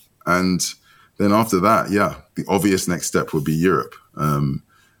UK. And then after that, the obvious next step would be Europe.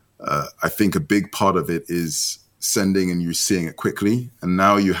 I think a big part of it is sending and you seeing it quickly. And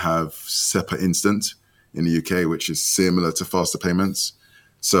now you have SEPA Instant in the UK, which is similar to faster payments.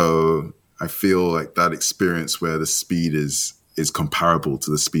 So I feel like that experience where the speed is comparable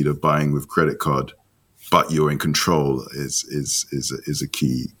to the speed of buying with credit card, but you're in control is a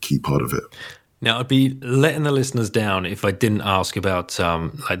key part of it. Now, I'd be letting the listeners down if I didn't ask about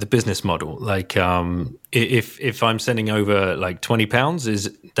like the business model. Like, if I'm sending over like £20,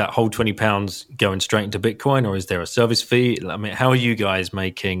 is that whole £20 going straight into Bitcoin, or is there a service fee? I mean, how are you guys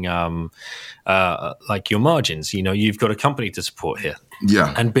making like your margins? You know, you've got a company to support here,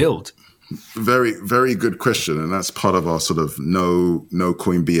 and build. Very, very good question, and that's part of our sort of no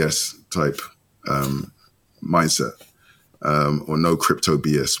coin BS type mindset, or no crypto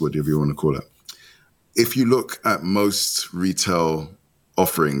BS, whatever you want to call it. If you look at most retail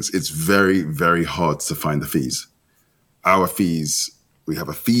offerings, it's very, very hard to find the fees. Our fees, we have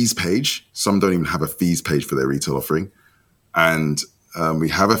a fees page. Some don't even have a fees page for their retail offering. And we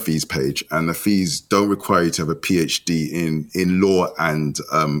have a fees page, and the fees don't require you to have a PhD in law and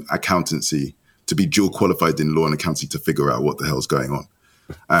accountancy, to be dual qualified in law and accountancy to figure out what the hell's going on,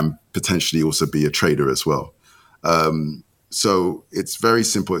 and potentially also be a trader as well. So it's very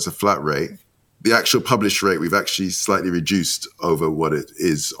simple. It's a flat rate. The actual published rate, we've actually slightly reduced over what it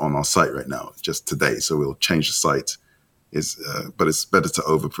is on our site right now, just today. So we'll change the site. But it's better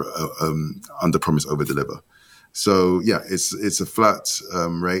to under promise, over deliver. So it's a flat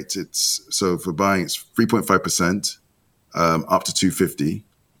rate. So for buying, it's 3.5% up to $250,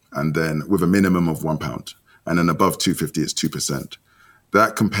 and then with a minimum of £1, and then above $250, it's 2%.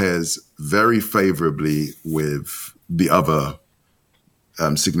 That compares very favorably with the other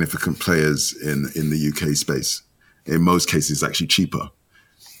significant players in the UK space. In most cases, it's actually cheaper.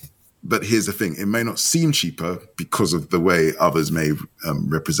 But here's the thing. It may not seem cheaper because of the way others may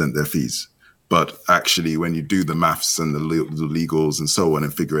represent their fees. But actually, when you do the maths and the legals and so on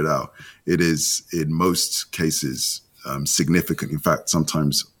and figure it out, it is, in most cases, significant. In fact,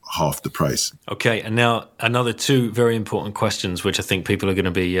 sometimes half the price. Okay, and now another two very important questions, which I think people are going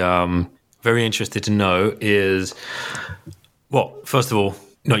to be very interested to know is... Well, first of all,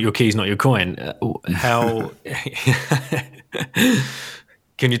 not your keys, not your coin. How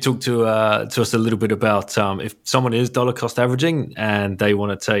can you talk to us a little bit about if someone is dollar cost averaging and they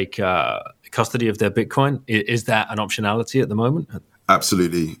want to take custody of their Bitcoin? Is that an optionality at the moment?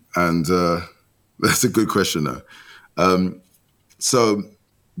 Absolutely, and that's a good question, though. So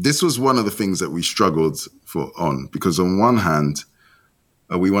this was one of the things that we struggled on, because on one hand,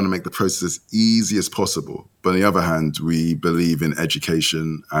 we want to make the process as easy as possible. But on the other hand, we believe in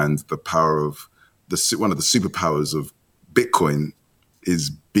education, and the power of one of the superpowers of Bitcoin is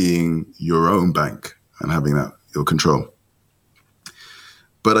being your own bank. and having that your control.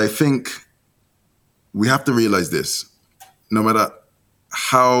 But I think we have to realize this: no matter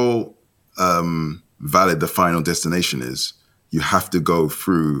how valid the final destination is, you have to go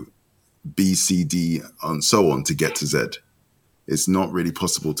through B, C, D, and so on to get to Z. It's not really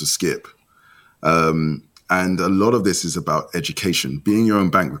possible to skip. And a lot of this is about education. Being your own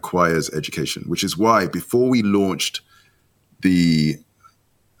bank requires education, which is why before we launched the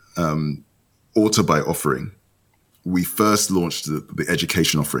Autobuy offering, we first launched the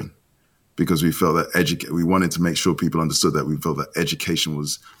education offering, because we felt that we wanted to make sure people understood that we felt that education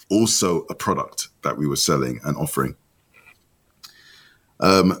was also a product that we were selling and offering.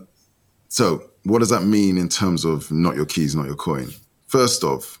 So what does that mean in terms of not your keys, not your coin? First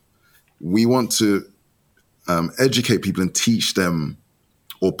off, we want to educate people and teach them,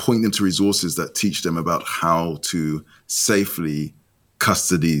 or point them to resources that teach them about how to safely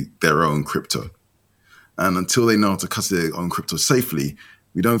custody their own crypto. And until they know how to custody their own crypto safely,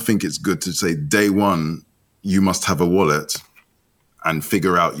 we don't think it's good to say day one, you must have a wallet and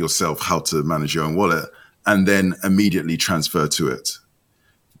figure out yourself how to manage your own wallet and then immediately transfer to it.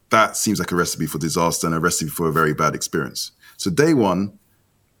 That seems like a recipe for disaster and a recipe for a very bad experience. So day one,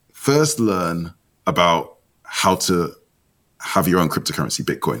 first learn about how to have your own cryptocurrency,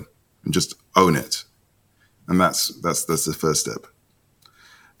 Bitcoin, and just own it. And that's the first step.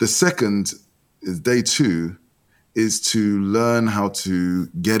 The second is day two, is to learn how to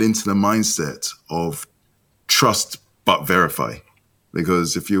get into the mindset of trust but verify.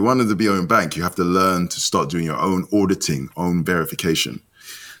 Because if you wanted to be your own bank, you have to learn to start doing your own auditing, own verification.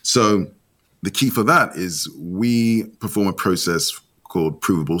 So the key for that is we perform a process called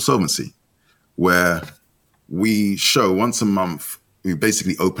provable solvency, where we show once a month, we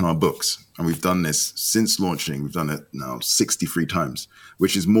basically open our books. And we've done this since launching. We've done it now 63 times,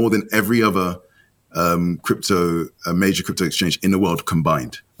 which is more than every other major crypto exchange in the world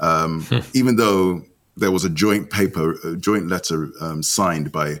combined. Even though there was a joint letter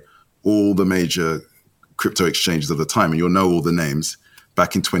signed by all the major crypto exchanges of the time, and you'll know all the names,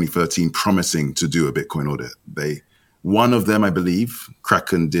 back in 2013, promising to do a Bitcoin audit. One of them, I believe,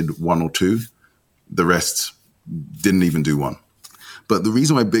 Kraken, did one or two. The rest didn't even do one. But the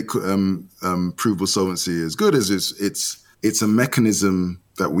reason why provable solvency is good is it's a mechanism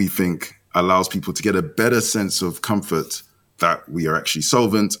that we think allows people to get a better sense of comfort that we are actually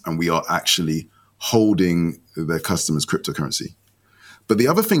solvent and we are actually holding their customers' cryptocurrency. But the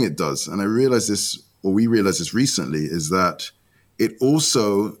other thing it does, and we realized this recently, is that it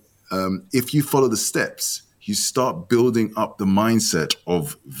also, if you follow the steps, you start building up the mindset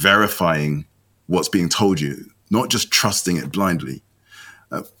of verifying what's being told you, not just trusting it blindly.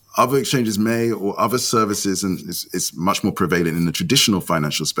 Other exchanges or other services, and it's much more prevalent in the traditional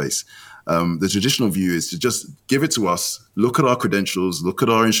financial space. The traditional view is to just give it to us, look at our credentials, look at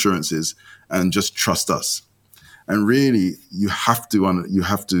our insurances, and just trust us. And really, you have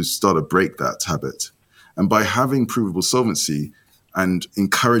to start to break that habit. And by having provable solvency and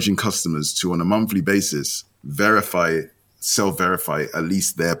encouraging customers to, on a monthly basis, self-verify at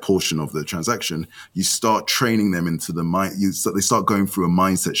least their portion of the transaction, you start training them into they start going through a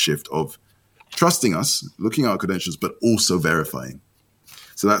mindset shift of trusting us, looking at our credentials, but also verifying.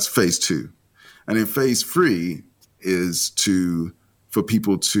 So that's phase 2. And in phase 3 is for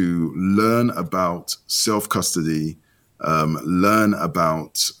people to learn about self-custody, learn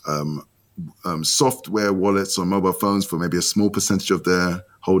about software wallets on mobile phones for maybe a small percentage of their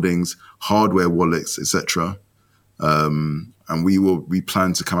holdings, hardware wallets, etc. And we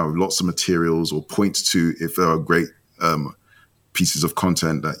plan to come out with lots of materials or points to, if there are great pieces of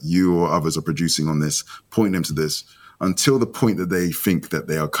content that you or others are producing on this, point them to this until the point that they think that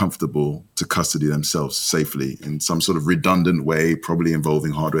they are comfortable to custody themselves safely in some sort of redundant way, probably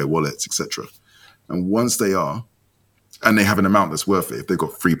involving hardware wallets, etc. And once they are, and they have an amount that's worth it, if they've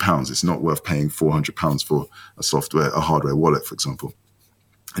got £3, it's not worth paying £400 for a hardware wallet, for example.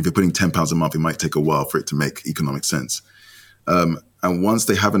 If you're putting £10 a month, it might take a while for it to make economic sense. And once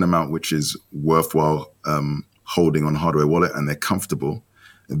they have an amount which is worthwhile holding on hardware wallet and they're comfortable,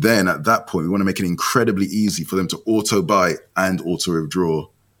 then at that point, we want to make it incredibly easy for them to auto buy and auto withdraw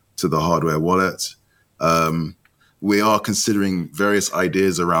to the hardware wallet. We are considering various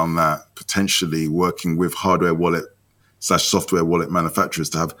ideas around that, potentially working with hardware wallet / software wallet manufacturers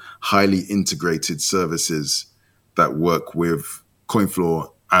to have highly integrated services that work with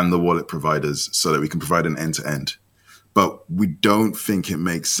CoinFloor and the wallet providers so that we can provide an end-to-end. But we don't think it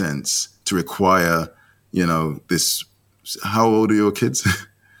makes sense to require, this. How old are your kids?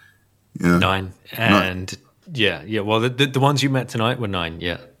 9. And 9. Yeah. Well, the ones you met tonight were 9.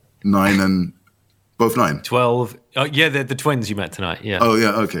 Yeah. 9 and Both 9? 12. Oh, yeah, they're the twins you met tonight. Yeah. Oh,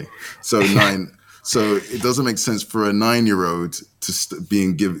 yeah. Okay. So 9. So it doesn't make sense for a 9-year-old to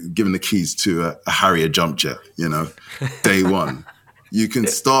being given the keys to a Harrier jump jet, day one. You can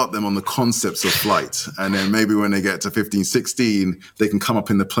start them on the concepts of flight. And then maybe when they get to 15, 16, they can come up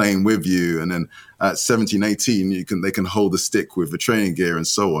in the plane with you. And then at 17, 18, they can hold the stick with the training gear and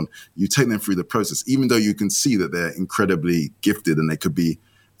so on. You take them through the process, even though you can see that they're incredibly gifted and they could be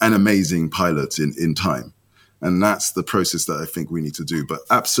an amazing pilot in time. And that's the process that I think we need to do. But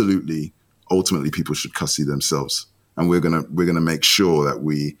absolutely, ultimately, people should custody themselves. And we're gonna make sure that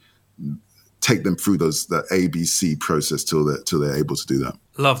we take them through that ABC process till they're able to do that.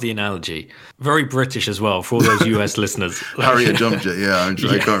 Love the analogy. Very British as well for all those US listeners. Harrier jump jet, yeah.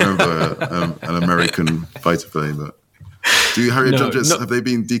 I can't remember an American fighter plane, but do Harrier jump jets, have they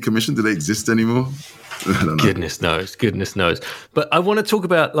been decommissioned? Do they exist anymore? I don't know. Goodness knows. But I want to talk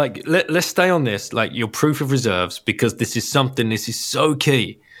about, let's stay on this, your proof of reserves, because this is so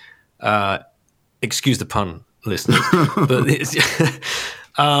key. Excuse the pun, listeners. But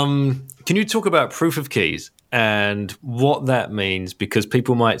can you talk about proof of keys and what that means? Because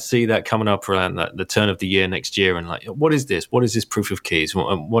people might see that coming up around the turn of the year next year and what is this? What is this proof of keys?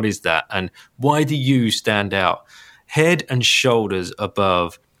 What is that? And why do you stand out head and shoulders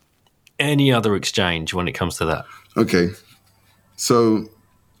above any other exchange when it comes to that? Okay. So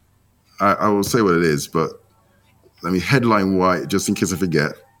I will say what it is, but let me headline why, just in case I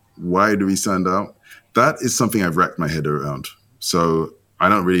forget. Why do we stand out? That is something I've racked my head around. So I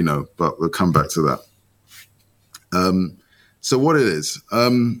don't really know, but we'll come back to that. So what it is,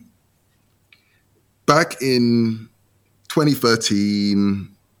 back in 2013,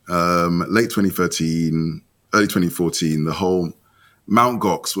 late 2013, early 2014, the whole Mt.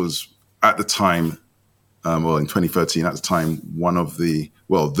 Gox was at the time, in 2013, at the time, one of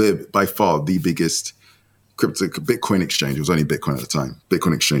by far the biggest Bitcoin exchange. It was only Bitcoin at the time,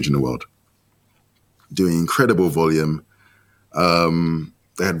 Bitcoin exchange in the world, doing incredible volume.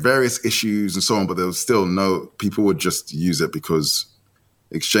 They had various issues and so on, but there was still people would just use it because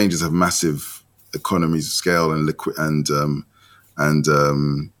exchanges have massive economies of scale and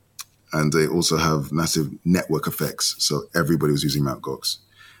and they also have massive network effects. So everybody was using Mt. Gox.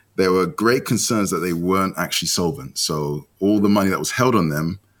 There were great concerns that they weren't actually solvent. So all the money that was held on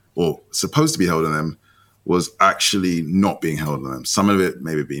them, or supposed to be held on them, was actually not being held on them. Some of it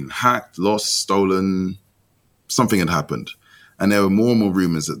maybe being hacked, lost, stolen, something had happened. And there were more and more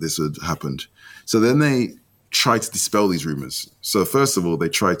rumors that this had happened. So then they tried to dispel these rumors. So first of all, they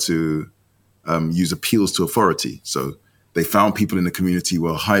tried to use appeals to authority. So they found people in the community who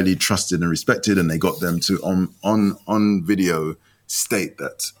were highly trusted and respected, and they got them to on video state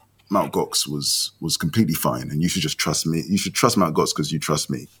that Mt. Gox was completely fine, and you should just trust me. You should trust Mt. Gox because you trust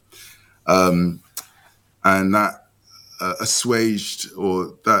me. And that assuaged,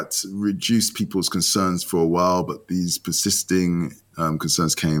 or that reduced people's concerns for a while, but these persisting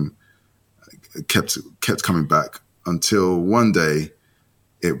concerns kept coming back until one day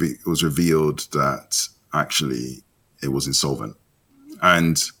it was revealed that actually it was insolvent.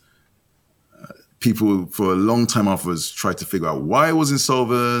 And people for a long time afterwards tried to figure out why it was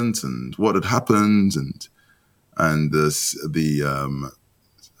insolvent and what had happened, and the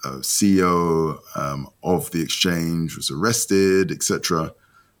CEO of the exchange was arrested, etc.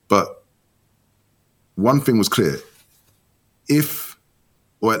 But one thing was clear: if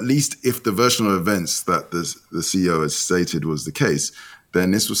the version of events that the CEO had stated was the case,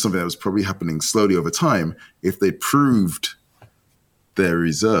 then this was something that was probably happening slowly over time. If they proved their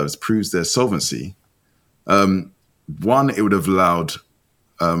reserves, proves their solvency, one, it would have allowed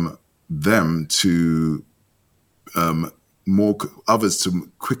them to others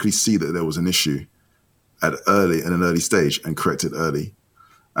to quickly see that there was an issue at an early stage and correct it early.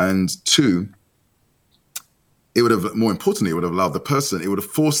 And two, it would have allowed the person, it would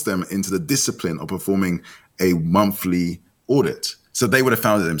have forced them into the discipline of performing a monthly audit. So they would have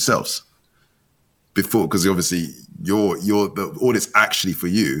found it themselves before, because obviously the audit's actually for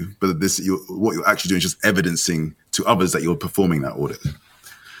you, but what you're actually doing is just evidencing to others that you're performing that audit.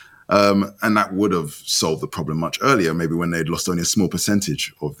 And that would have solved the problem much earlier, maybe when they'd lost only a small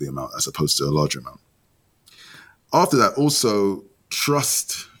percentage of the amount as opposed to a larger amount. After that, also,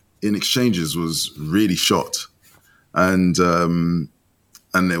 trust in exchanges was really shot. And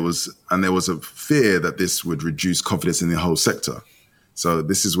there was a fear that this would reduce confidence in the whole sector. So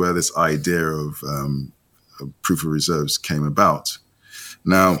this is where this idea of proof of reserves came about.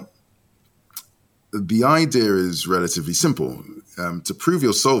 Now, the idea is relatively simple. To prove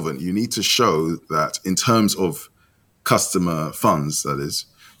you're solvent, you need to show that in terms of customer funds, that is,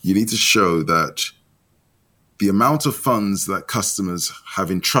 you need to show that the amount of funds that customers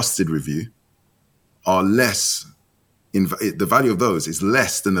have entrusted with you are less, the value of those is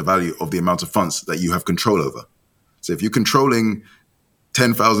less than the value of the amount of funds that you have control over. So if you're controlling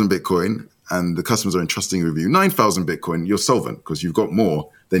 10,000 Bitcoin and the customers are entrusting with you 9,000 Bitcoin, you're solvent because you've got more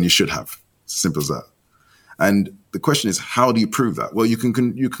than you should have. It's as simple as that. And the question is, how do you prove that? Well, you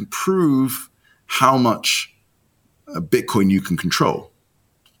can prove how much Bitcoin you can control.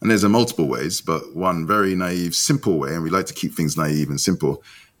 And there's multiple ways, but one very naive, simple way, and we like to keep things naive and simple,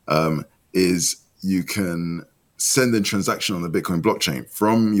 is you can send a transaction on the Bitcoin blockchain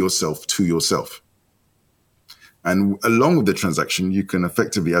from yourself to yourself. And along with the transaction, you can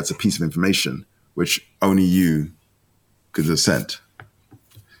effectively add a piece of information which only you could have sent.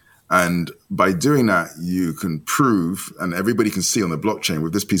 And by doing that, you can prove, and everybody can see on the blockchain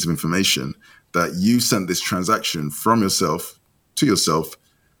with this piece of information, that you sent this transaction from yourself to yourself.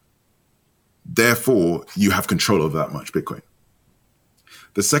 Therefore, you have control over that much Bitcoin.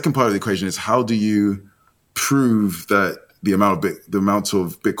 The second part of the equation is, how do you prove that the amount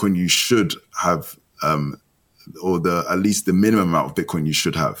of Bitcoin you should have, or at least the minimum amount of Bitcoin you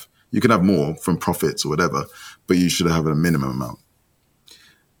should have? You can have more from profits or whatever, but you should have a minimum amount.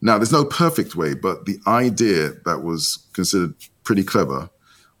 Now, there's no perfect way, but the idea that was considered pretty clever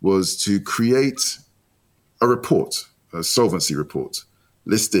was to create a report, a solvency report,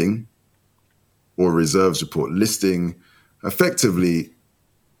 listing, or reserves report, listing effectively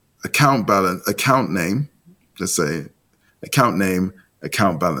account balance, account name, let's say account name,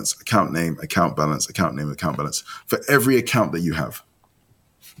 account balance, account name, account balance, account name, account balance for every account that you have.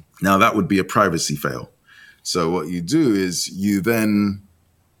 Now, that would be a privacy fail. So what you do is you then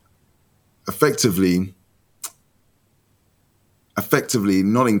effectively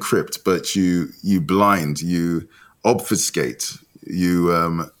not encrypt, but you blind, you obfuscate,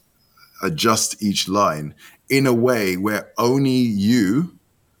 you adjust each line in a way where only you,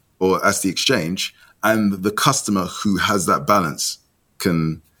 or as the exchange, and the customer who has that balance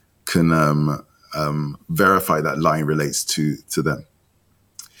can verify that line relates to them.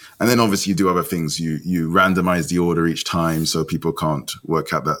 And then obviously you do other things. You randomize the order each time so people can't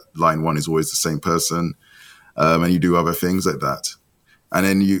work out that line one is always the same person. And you do other things like that. And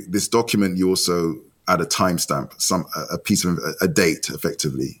then this document, you also add a timestamp, a piece of a date,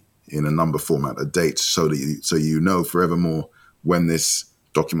 effectively, in a number format, a date, so you know forevermore when this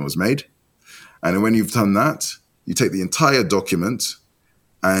document was made. And when you've done that, you take the entire document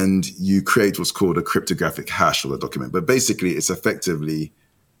and you create what's called a cryptographic hash of the document. But basically, it's effectively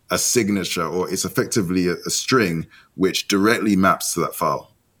a signature, or it's effectively a string which directly maps to that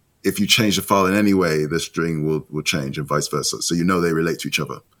file. If you change the file in any way, the string will change, and vice versa. So you know they relate to each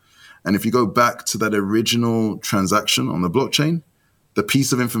other. And if you go back to that original transaction on the blockchain, the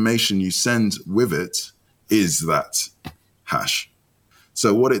piece of information you send with it is that hash.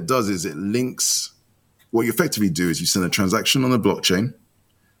 So what it does is it links, what you effectively do is you send a transaction on the blockchain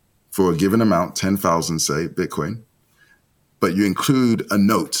for a given amount, 10,000, say, Bitcoin, but you include a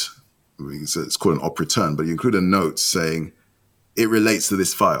note. It's called an op return, but you include a note saying it relates to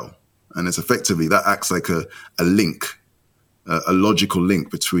this file. And it's effectively, that acts like a link, a logical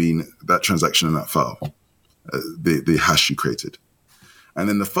link between that transaction and that file, the hash you created. And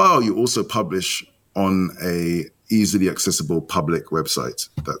then the file you also publish on a easily accessible public website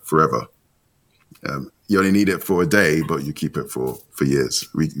that forever. You only need it for a day, but you keep it for years.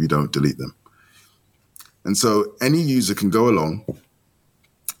 We don't delete them. And so any user can go along,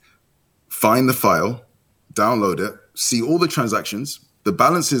 find the file, download it, see all the transactions. The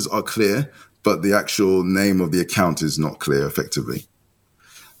balances are clear, but the actual name of the account is not clear effectively.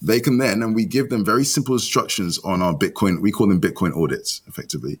 They can then, and we give them very simple instructions on our Bitcoin, we call them Bitcoin audits,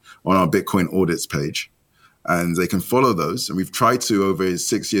 effectively, on our Bitcoin audits page. And they can follow those. And we've tried to, over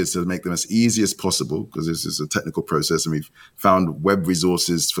 6 years, to make them as easy as possible, because this is a technical process. And we've found web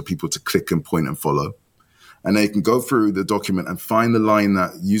resources for people to click and point and follow. And they can go through the document and find the line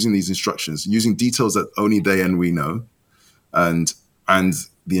that, using these instructions, using details that only they and we know, and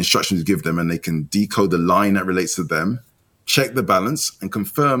the instructions we give them, and they can decode the line that relates to them, check the balance, and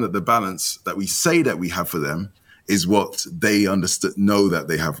confirm that the balance that we say that we have for them is what they know that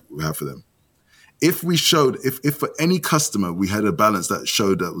they have for them. If we showed, if for any customer we had a balance that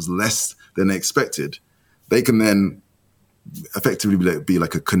showed that was less than they expected, they can then effectively be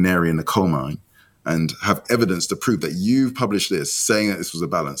like a canary in the coal mine and have evidence to prove that you've published this saying that this was a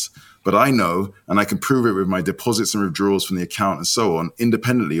balance. But I know, and I can prove it with my deposits and withdrawals from the account and so on,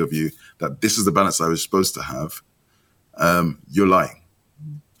 independently of you, that this is the balance I was supposed to have. You're lying.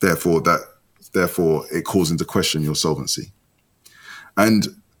 Therefore, it calls into question your solvency. And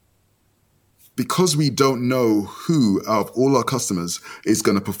because we don't know who out of all our customers is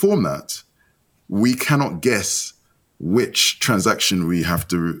going to perform that, we cannot guess which transaction we have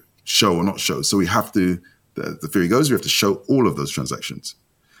to show or not show. So we have to, the theory goes, we have to show all of those transactions.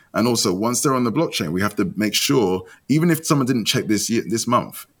 And also, once they're on the blockchain, we have to make sure, even if someone didn't check this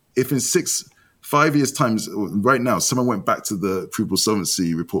month, if in 5 years' time, right now, someone went back to the Proof of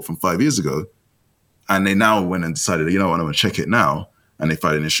Solvency report from 5 years ago, and they now went and decided, you know what, I'm going to check it now, and they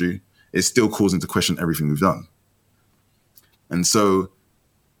find an issue, it's still causing to question everything we've done. And so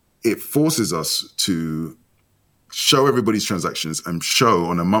it forces us to show everybody's transactions and show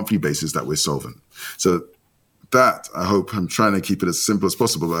on a monthly basis that we're solvent. So that, I hope, I'm trying to keep it as simple as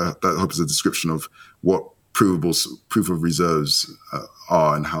possible. That I hope is a description of what proof of reserves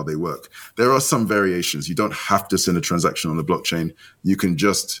are and how they work. There are some variations. You don't have to send a transaction on the blockchain. You can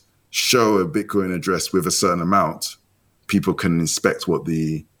just show a Bitcoin address with a certain amount. People can inspect what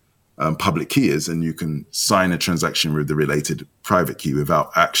the public key is, and you can sign a transaction with the related private key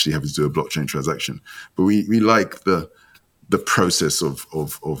without actually having to do a blockchain transaction. But we like the process of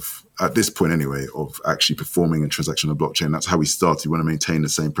at this point anyway, of actually performing a transaction on a blockchain. That's how we started. We want to maintain the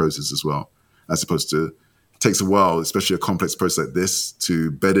same process as well, as opposed to, it takes a while, especially a complex process like this, to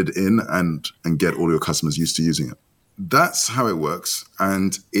bed it in and get all your customers used to using it. That's how it works.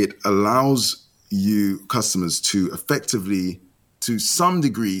 And it allows you customers to effectively, to some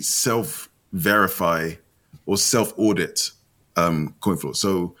degree, self-verify or self-audit CoinFloor.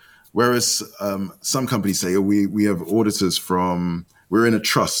 So whereas some companies say, oh, we have auditors from, we're in a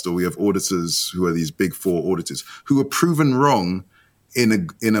trust, or we have auditors who are these big four auditors who are proven wrong in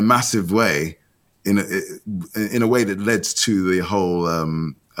a massive way, in a way that led to the whole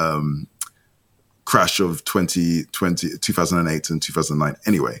crash of 2008 and 2009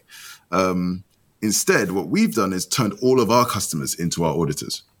 anyway. Instead, what we've done is turned all of our customers into our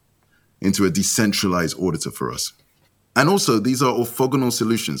auditors, into a decentralized auditor for us. And also, these are orthogonal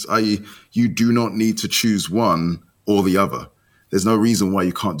solutions, i.e. you do not need to choose one or the other. There's no reason why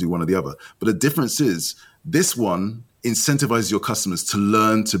you can't do one or the other. But the difference is this one incentivizes your customers to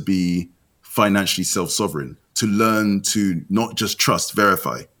learn to be financially self-sovereign, to learn to not just trust,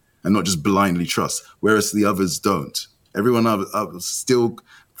 verify, and not just blindly trust, whereas the others don't. Everyone else still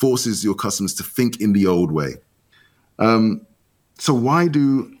forces your customers to think in the old way. So why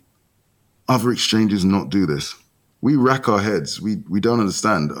do other exchanges not do this? We rack our heads. We don't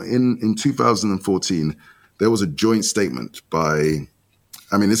understand. In 2014, there was a joint statement by,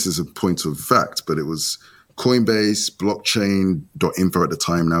 I mean, this is a point of fact, but it was Coinbase, Blockchain.info at the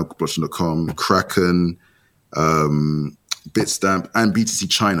time, now Blockchain.com, Kraken, Bitstamp, and BTC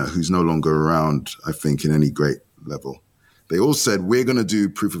China, who's no longer around, I think, in any great level. They all said, we're going to do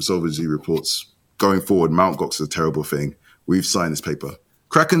proof of solvency reports going forward. Mt. Gox is a terrible thing. We've signed this paper.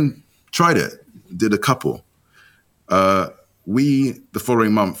 Kraken tried it, did a couple. We, the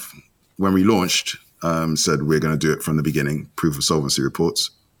following month, when we launched, said we're going to do it from the beginning, proof of solvency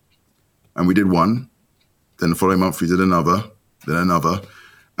reports. And we did one. Then the following month, we did another, then another.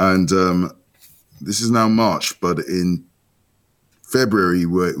 And this is now March, but in February,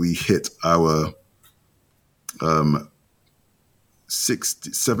 we hit our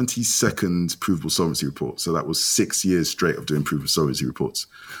 72nd provable solvency report. So that was 6 years straight of doing proof of solvency reports,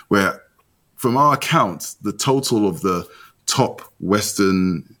 where from our account, the total of the top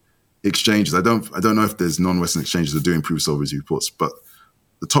Western exchanges, I don't know if there's non-Western exchanges that are doing proof of solvency reports, but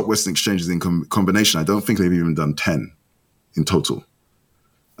the top Western exchanges in combination, I don't think they've even done 10 in total.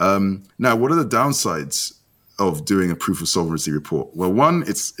 Now, what are the downsides of doing a proof of solvency report? Well, one,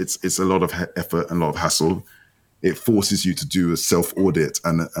 it's a lot of effort and a lot of hassle. It forces you to do a self-audit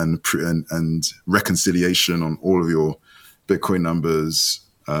and reconciliation on all of your Bitcoin numbers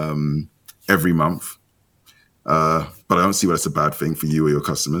every month. But I don't see why that's a bad thing for you or your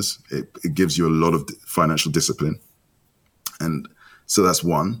customers. It gives you a lot of financial discipline. And so that's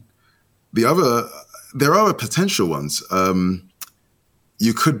one. There are potential ones.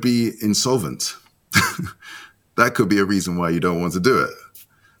 You could be insolvent. That could be a reason why you don't want to do it.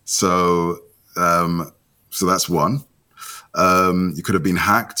 So that's one. You could have been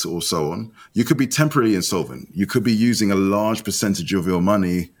hacked or so on. You could be temporarily insolvent. You could be using a large percentage of your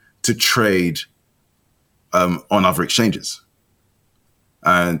money to trade on other exchanges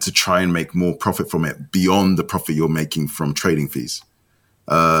and to try and make more profit from it beyond the profit you're making from trading fees.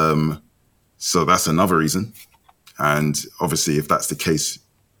 So that's another reason. And obviously, if that's the case,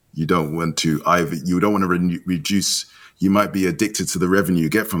 you don't want to reduce, you might be addicted to the revenue you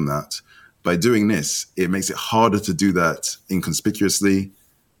get from that. By doing this, it makes it harder to do that inconspicuously.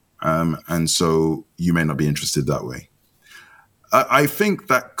 And so you may not be interested that way. I think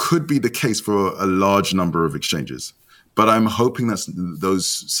that could be the case for a large number of exchanges, but I'm hoping that those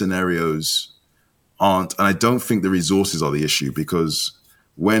scenarios aren't, and I don't think the resources are the issue, because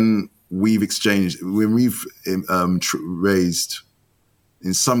when we've raised,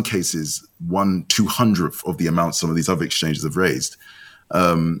 in some cases, 1/200th of the amount some of these other exchanges have raised,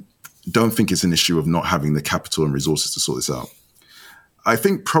 don't think it's an issue of not having the capital and resources to sort this out. I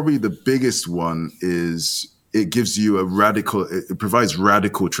think probably the biggest one is it gives you it provides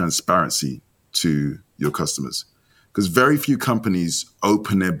radical transparency to your customers, because very few companies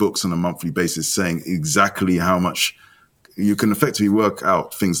open their books on a monthly basis saying exactly how much. You can effectively work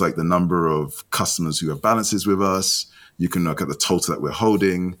out things like the number of customers who have balances with us. You can look at the total that we're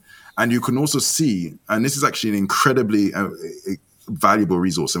holding, and you can also see, and this is actually an incredibly valuable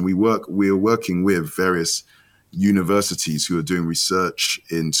resource. And we're working with various universities who are doing research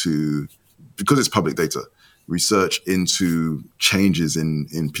into, because it's public data, research into changes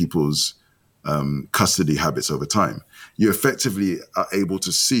in people's custody habits over time. You effectively are able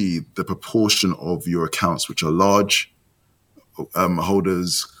to see the proportion of your accounts which are large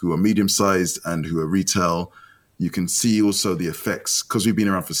holders, who are medium-sized, and who are retail. You can see also the effects, because we've been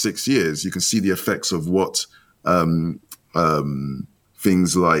around for 6 years, you can see the effects of what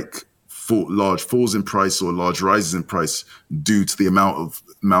things like large falls in price or large rises in price do to the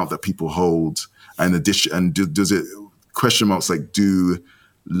amount that people hold. And does it, question marks like, do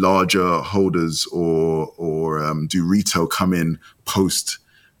larger holders or do retail come in post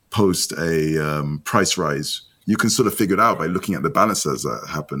a price rise? You can sort of figure it out by looking at the balances that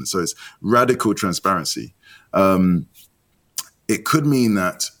happen. So it's radical transparency. It could mean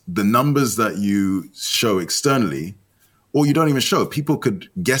that the numbers that you show externally, or you don't even show, people could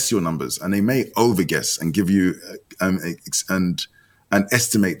guess your numbers, and they may overguess and give you and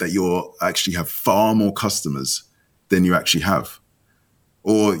estimate that you actually have far more customers than you actually have.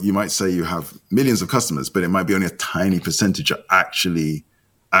 Or you might say you have millions of customers, but it might be only a tiny percentage are actually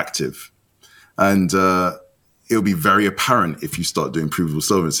active. And it'll be very apparent if you start doing provable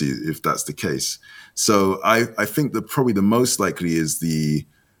solvency, if that's the case. So I think that probably the most likely is the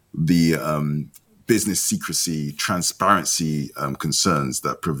business secrecy, transparency concerns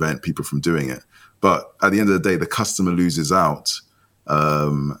that prevent people from doing it. But at the end of the day, the customer loses out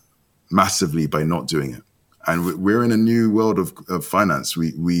massively by not doing it. And we're in a new world of finance.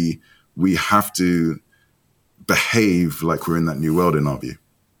 We have to behave like we're in that new world, in our view.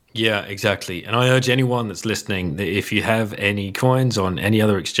 Yeah, exactly. And I urge anyone that's listening that if you have any coins on any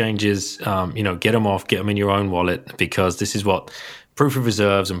other exchanges, get them off, get them in your own wallet, because this is what proof of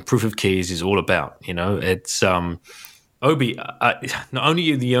reserves and proof of keys is all about. It's Obi. Not only are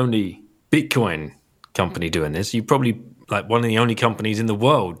you the only Bitcoin company doing this, you're probably like one of the only companies in the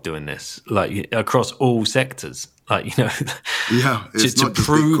world doing this, like across all sectors. Yeah, it's just not to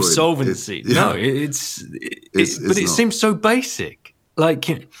prove Bitcoin. solvency. No, it seems so basic. Like,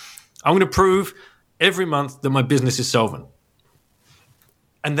 I'm going to prove every month that my business is solvent,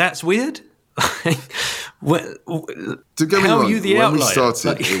 and that's weird. To get me wrong, are you the when outlier? we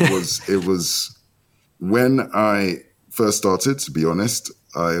started, it was when I first started. To be honest,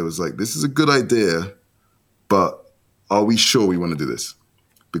 I was like, "This is a good idea, but are we sure we want to do this?"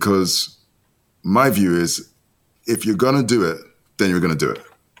 Because my view is, if you're going to do it, then you're going to do it.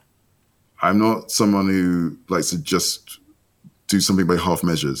 I'm not someone who likes to just do something by half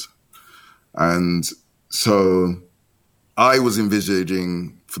measures. And so I was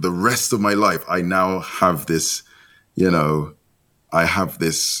envisaging for the rest of my life, I now have this, I have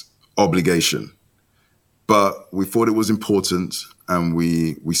this obligation. But we thought it was important, and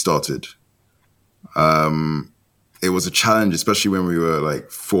we started. It was a challenge, especially when we were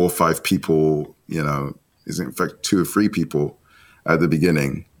like 4 or 5 people, is in fact 2 or 3 people at the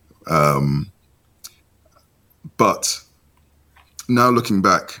beginning. But now looking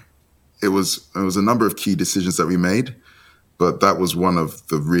back, it was a number of key decisions that we made, but that was one of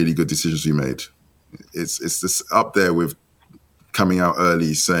the really good decisions we made. It's this up there with coming out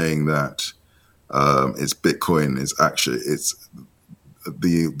early saying that it's Bitcoin is actually, it's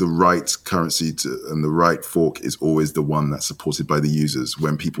the right currency and the right fork is always the one that's supported by the users.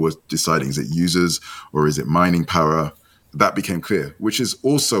 When people were deciding, is it users or is it mining power? That became clear, which is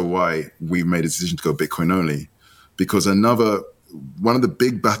also why we made a decision to go Bitcoin only, because one of the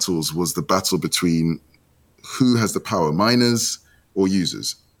big battles was the battle between who has the power, miners or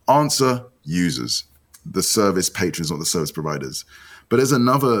users. Answer, users, the service patrons, not the service providers. But there's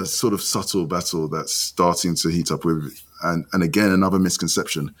another sort of subtle battle that's starting to heat up with, and again, another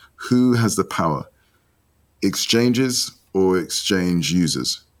misconception. Who has the power? Exchanges or exchange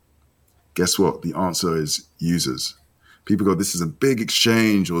users? Guess what? The answer is users. People go, this is a big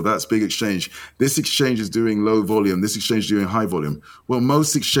exchange, or that's big exchange. This exchange is doing low volume. This exchange is doing high volume. Well,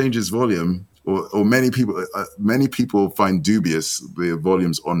 most exchanges volume, or many people find dubious the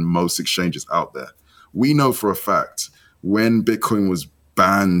volumes on most exchanges out there. We know for a fact when Bitcoin was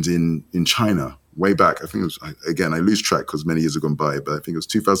banned in China way back, I think it was, again, I lose track because many years have gone by, but I think it was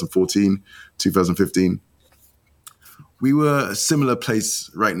 2014, 2015. We were a similar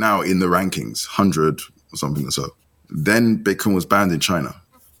place right now in the rankings, 100 or something or so. Then Bitcoin was banned in China.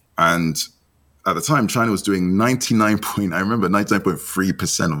 And at the time, China was doing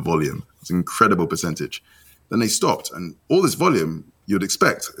 99.3% of volume. It's an incredible percentage. Then they stopped. And all this volume, you'd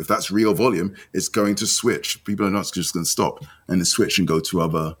expect, if that's real volume, it's going to switch. People are not just going to stop and switch and go to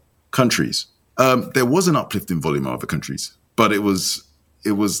other countries. There was an uplift in volume in other countries, but it was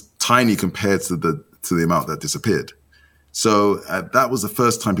tiny compared to the amount that disappeared. So that was the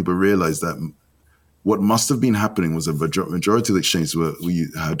first time people realized that what must have been happening was a majority of the exchanges we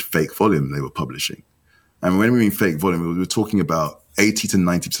had fake volume they were publishing. And when we mean fake volume, we were talking about 80 to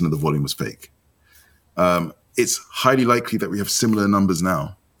 90% of the volume was fake. It's highly likely that we have similar numbers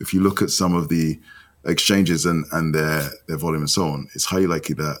now. If you look at some of the exchanges and their volume and so on, it's highly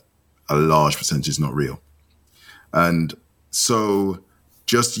likely that a large percentage is not real. And so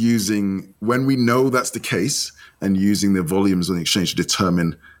just when we know that's the case, and using the volumes on the exchange to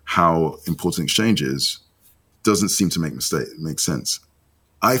determine how important exchange is, doesn't seem to make sense.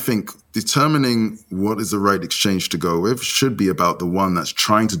 I think determining what is the right exchange to go with should be about the one that's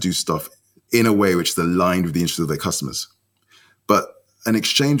trying to do stuff in a way which is aligned with the interests of their customers. But an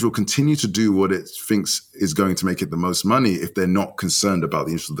exchange will continue to do what it thinks is going to make it the most money if they're not concerned about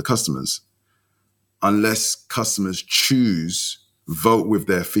the interests of the customers, unless customers vote with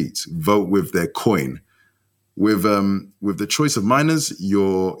their feet, vote with their coin. With the choice of miners,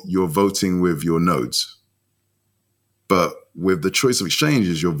 you're voting with your nodes. But with the choice of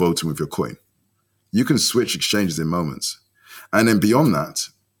exchanges, you're voting with your coin. You can switch exchanges in moments. And then beyond that,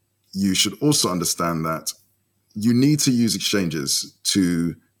 you should also understand that you need to use exchanges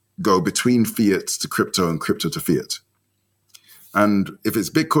to go between fiat to crypto and crypto to fiat. And if it's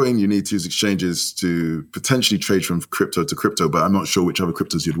Bitcoin, you need to use exchanges to potentially trade from crypto to crypto, but I'm not sure which other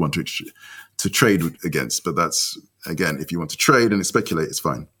cryptos you'd want to trade against. But that's, again, if you want to trade and speculate, it's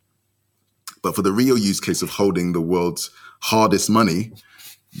fine. But for the real use case of holding the world's hardest money,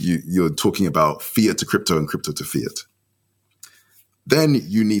 you're talking about fiat to crypto and crypto to fiat. Then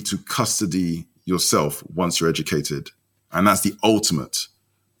you need to custody yourself once you're educated. And that's the ultimate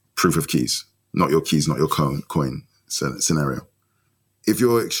proof of keys, not your coin scenario. If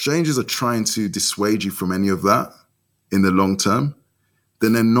your exchanges are trying to dissuade you from any of that in the long term,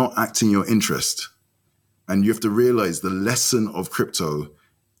 then they're not acting in your interest. And you have to realize the lesson of crypto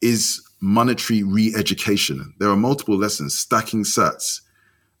is monetary re-education. There are multiple lessons: stacking sats,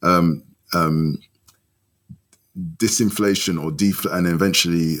 disinflation and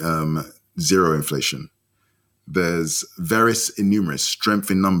eventually zero inflation. There's various enumerous, strength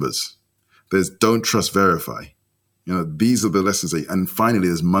in numbers. There's don't trust, verify. These are the lessons. And finally,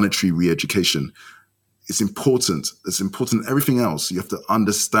 there's monetary re-education. It's important. It's important. Everything else, you have to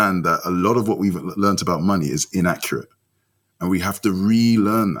understand that a lot of what we've learned about money is inaccurate. And we have to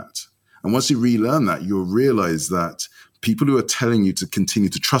relearn that. And once you relearn that, you'll realize that people who are telling you to continue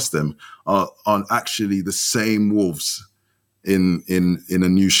to trust them are actually the same wolves in a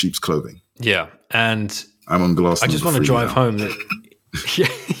new sheep's clothing. Yeah. And I'm on glass. I just want to drive home that. Yeah.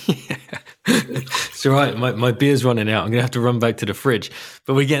 It's all right. My beer's running out. I'm going to have to run back to the fridge.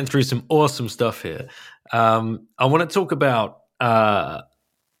 But we're getting through some awesome stuff here. I want to talk about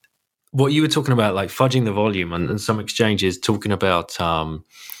what you were talking about, like fudging the volume, and some exchanges talking about, the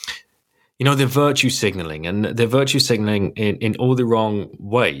virtue signaling, and they're virtue signaling in all the wrong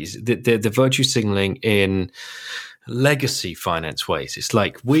ways. They're virtue signaling in legacy finance ways. It's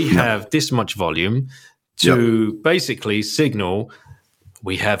like we have this much volume to basically signal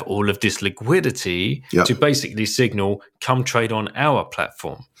we have all of this liquidity to basically signal come trade on our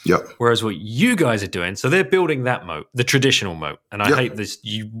platform. Whereas what you guys are doing, so they're building that moat, the traditional moat. And I hate this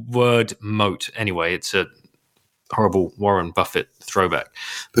word moat anyway. It's a horrible Warren Buffett throwback.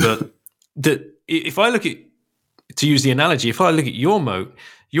 But if I look at, to use the analogy, if I look at your moat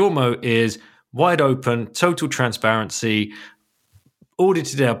is wide open, total transparency,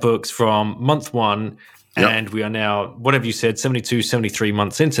 audited our books from month one, and we are now, whatever you said, 72, 73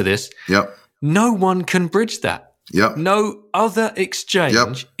 months into this. No one can bridge that. No other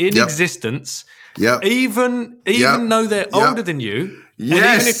exchange in existence, even though they're older than you, and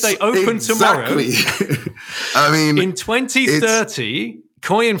even if they open tomorrow, I mean, in 2030,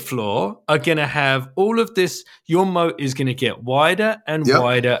 CoinFloor are going to have all of this. Your moat is going to get wider and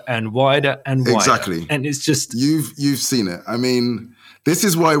wider and wider and wider. Exactly. And it's just... You've seen it. I mean, this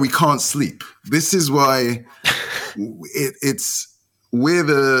is why we can't sleep. This is why we're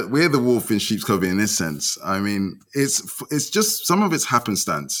the wolf in sheep's clothing in this sense. I mean, it's just some of it's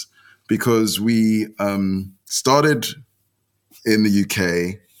happenstance because we started in the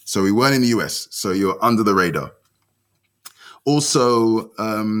UK, so we weren't in the US, so you're under the radar. Also,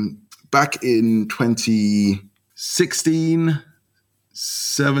 back in 2017,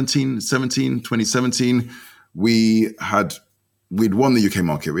 we'd won the UK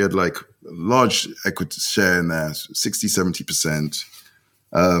market. We had like a large equity share in there, 60, 70%.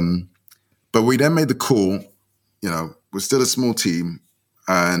 But we then made the call, we're still a small team,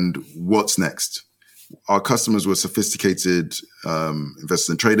 and what's next? Our customers were sophisticated investors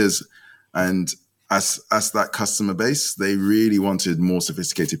and traders, and as that customer base, they really wanted more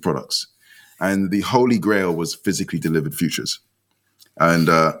sophisticated products. And the holy grail was physically delivered futures. And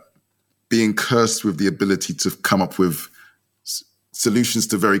being cursed with the ability to come up with solutions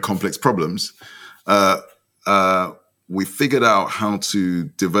to very complex problems, we figured out how to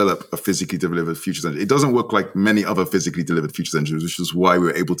develop a physically delivered futures engine. It doesn't work like many other physically delivered futures engines, which is why we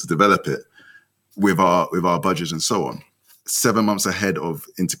were able to develop it with our budget and so on. 7 months ahead of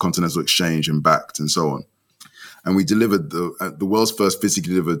Intercontinental Exchange and backed and so on. And we delivered the world's first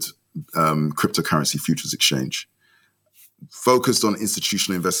physically delivered cryptocurrency futures exchange, focused on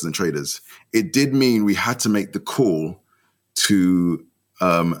institutional investors and traders. It did mean we had to make the call to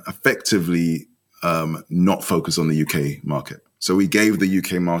effectively not focus on the UK market. So we gave the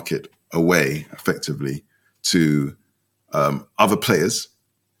UK market away effectively to other players,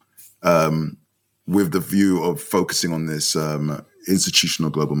 with the view of focusing on this institutional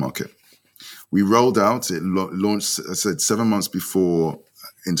global market. We rolled out, it launched, I said, 7 months before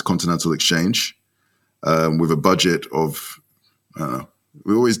Intercontinental Exchange, with a budget of,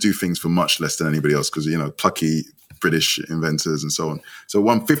 we always do things for much less than anybody else because, plucky British inventors and so on. So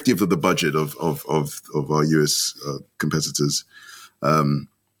 1/50th of the budget of our US competitors.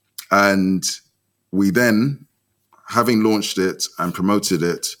 And we then, having launched it and promoted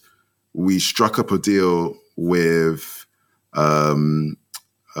it, we struck up a deal with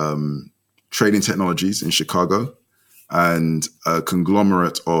Trading Technologies in Chicago and a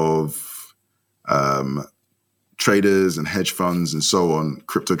conglomerate of traders and hedge funds and so on,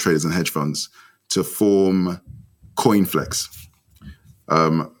 crypto traders and hedge funds, to form CoinFlex.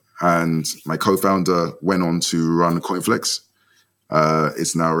 And my co-founder went on to run CoinFlex.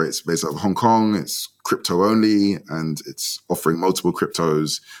 It's based out of Hong Kong. It's crypto only, and it's offering multiple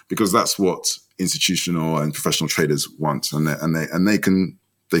cryptos because that's what institutional and professional traders want, and they can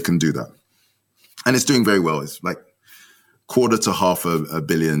do that. And it's doing very well. It's like 1/4 to 1/2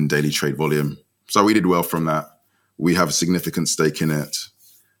 billion daily trade volume. So we did well from that. We have a significant stake in it,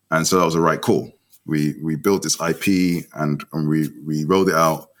 and so that was the right call. We built this IP and we rolled it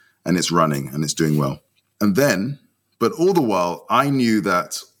out, and it's running and it's doing well. And then, but all the while, I knew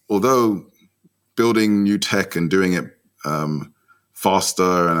that although building new tech and doing it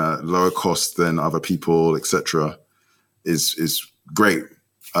faster and at lower cost than other people, etc., is great.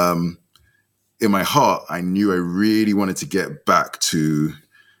 In my heart, I knew I really wanted to get back to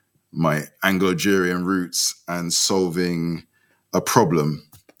my Anglo-Nigerian roots and solving a problem,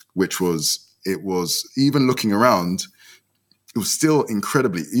 which was, even looking around, it was still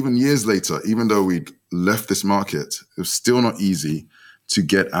incredibly, even years later, even though we'd left this market, it was still not easy to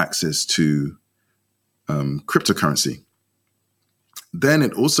get access to cryptocurrency. Then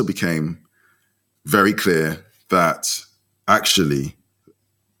it also became very clear that actually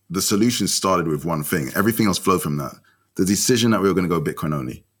the solution started with one thing. Everything else flowed from that. The decision that we were going to go Bitcoin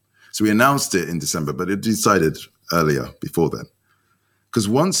only. So we announced it in December, but it decided earlier, before then. Because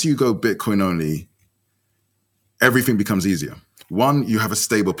once you go Bitcoin only, everything becomes easier. One, you have a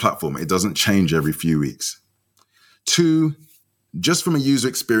stable platform. It doesn't change every few weeks. Two, just from a user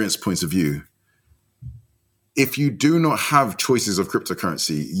experience point of view, if you do not have choices of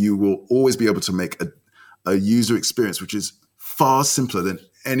cryptocurrency, you will always be able to make a user experience which is far simpler than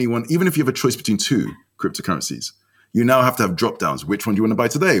anyone, even if you have a choice between two cryptocurrencies. You now have to have drop downs. Which one do you want to buy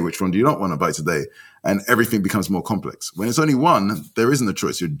today? Which one do you not want to buy today? And everything becomes more complex. When it's only one, there isn't a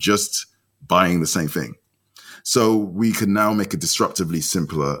choice. You're just buying the same thing. So we can now make a disruptively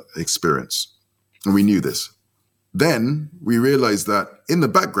simpler experience. And we knew this. Then we realized that in the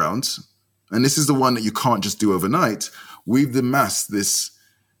background, and this is the one that you can't just do overnight, we've amassed this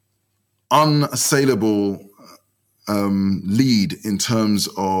unassailable lead in terms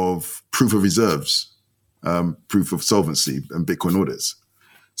of proof of reserves, proof of solvency, and Bitcoin audits.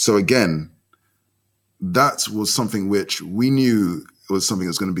 So again, that was something which we knew was something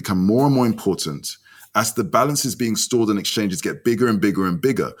that's going to become more and more important as the balances being stored in exchanges get bigger and bigger and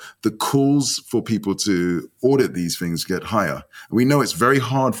bigger. The calls for people to audit these things get higher. We know it's very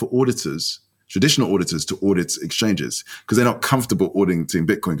hard for auditors, traditional auditors, to audit exchanges because they're not comfortable auditing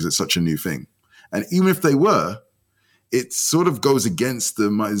Bitcoin because it's such a new thing. And even if they were, it sort of goes against the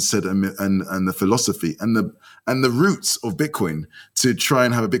mindset and the philosophy and the roots of Bitcoin to try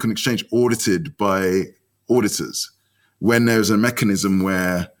and have a Bitcoin exchange audited by auditors when there's a mechanism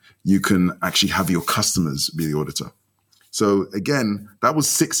where you can actually have your customers be the auditor. So again, that was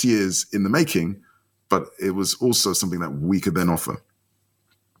 6 years in the making, but it was also something that we could then offer.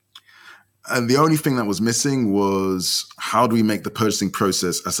 And the only thing that was missing was how do we make the purchasing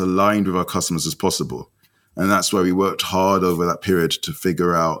process as aligned with our customers as possible? And that's where we worked hard over that period to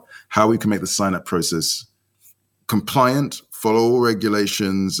figure out how we can make the sign-up process compliant, follow all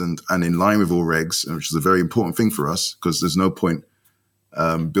regulations and in line with all regs, which is a very important thing for us because there's no point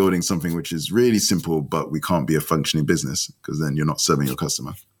building something which is really simple, but we can't be a functioning business because then you're not serving your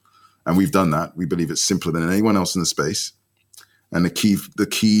customer. And we've done that. We believe it's simpler than anyone else in the space. And the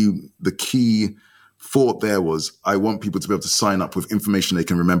key thought there was, I want people to be able to sign up with information they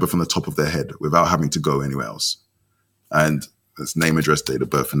can remember from the top of their head without having to go anywhere else. And that's name, address, date of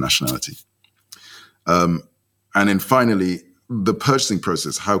birth, and nationality. And then finally, the purchasing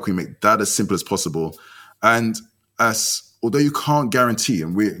process, how can we make that as simple as possible? And although you can't guarantee,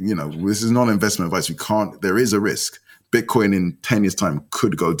 and this is not investment advice, there is a risk. Bitcoin in 10 years' time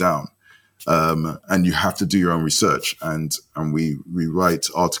could go down. And you have to do your own research. And we write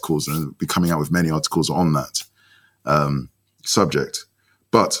articles and be coming out with many articles on that subject.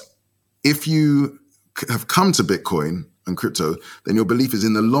 But if you have come to Bitcoin and crypto, then your belief is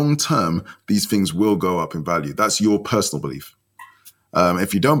in the long term, these things will go up in value. That's your personal belief.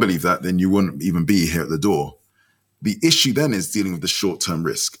 If you don't believe that, then you wouldn't even be here at the door. The issue then is dealing with the short-term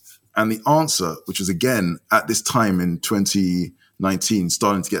risk. And the answer, which was again at this time in 2019,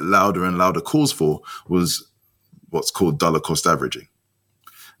 starting to get louder and louder calls for, was what's called dollar cost averaging.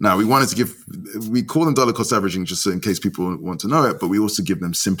 Now, we call them dollar cost averaging just in case people want to know it, but we also give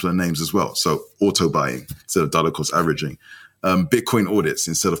them simpler names as well. So auto buying instead of dollar cost averaging, Bitcoin audits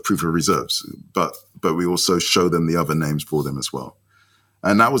instead of proof of reserves, but we also show them the other names for them as well.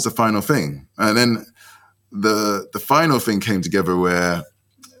 And that was the final thing. And then the final thing came together where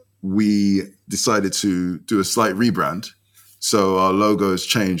we decided to do a slight rebrand. So our logo has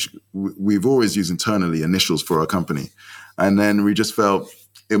changed. We've always used internally initials for our company. And then we just felt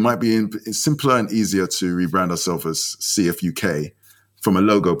it might be simpler and easier to rebrand ourselves as CF UK from a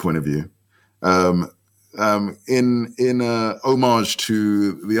logo point of view. In homage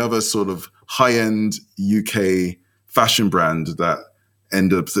to the other sort of high-end UK fashion brand that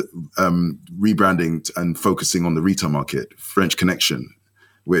ended up rebranding and focusing on the retail market, French Connection,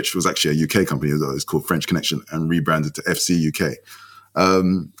 which was actually a UK company, though it's called French Connection, and rebranded to FC UK.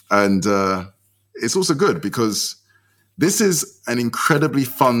 It's also good because this is an incredibly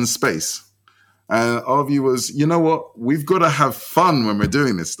fun space. And our view was, you know what? We've got to have fun when we're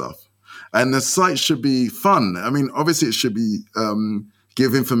doing this stuff. And the site should be fun. I mean, obviously it should be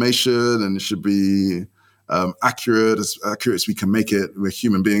give information and it should be accurate as we can make it. We're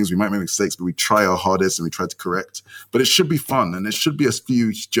human beings. We might make mistakes, but we try our hardest and we try to correct. But it should be fun, and there should be a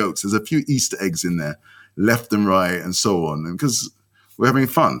few jokes. There's a few Easter eggs in there, left and right, and so on, and because we're having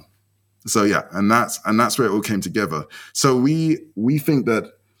fun. So yeah, and that's where it all came together. So we think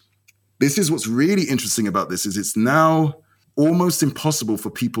that this is what's really interesting about this is it's now almost impossible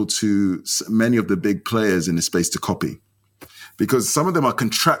for many of the big players in this space to copy. Because some of them are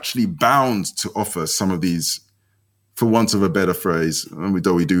contractually bound to offer some of these, for want of a better phrase,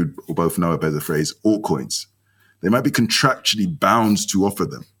 though we do both know a better phrase, altcoins. They might be contractually bound to offer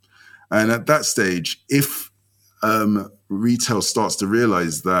them. And at that stage, if retail starts to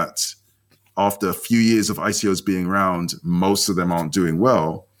realize that after a few years of ICOs being around, most of them aren't doing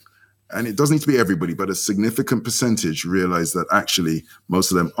well, and it doesn't need to be everybody, but a significant percentage realize that actually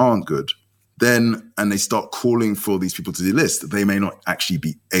most of them aren't good, and they start calling for these people to delist, they may not actually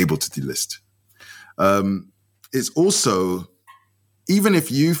be able to delist. It's also, even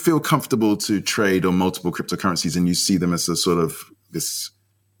if you feel comfortable to trade on multiple cryptocurrencies and you see them as a sort of this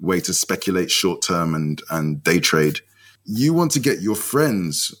way to speculate short term and day trade, you want to get your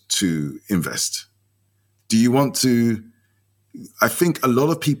friends to invest. Do you want to? I think a lot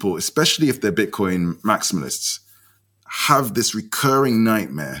of people, especially if they're Bitcoin maximalists, have this recurring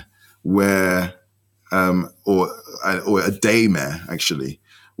nightmare where, or a daymare actually,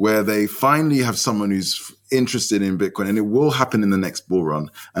 where they finally have someone who's interested in Bitcoin, and it will happen in the next bull run.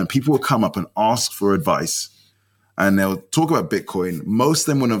 And people will come up and ask for advice, and they'll talk about Bitcoin. Most of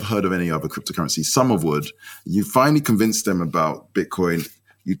them wouldn't have heard of any other cryptocurrency. Some of would. You finally convince them about Bitcoin.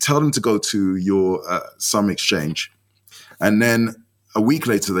 You tell them to go to your some exchange, and then a week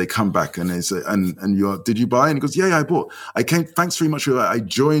later they come back and they say, "And did you buy?" And he goes, "Yeah, I bought. I came. Thanks very much for that. I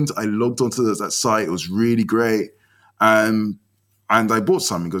joined. I logged onto that site. It was really great. And I bought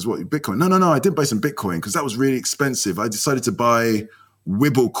some." He goes, "What, Bitcoin?" No. I didn't buy some Bitcoin because that was really expensive. I decided to buy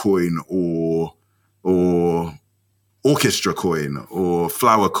Wibble coin or Orchestra coin or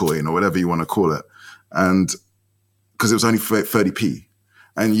Flower coin or whatever you want to call it. And because it was only 30p.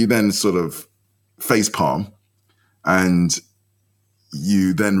 And you then sort of face palm, and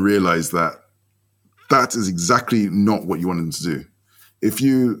you then realize that that is exactly not what you wanted to do.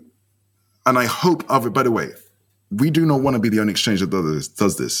 And I hope by the way, we do not want to be the only exchange that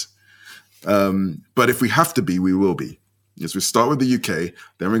does this. But if we have to be, we will be. Yes, we start with the UK,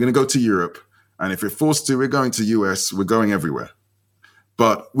 then we're going to go to Europe. And if we're forced to, we're going to US, we're going everywhere.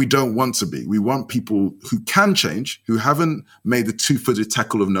 But we don't want to be. We want people who can change, who haven't made the two-footed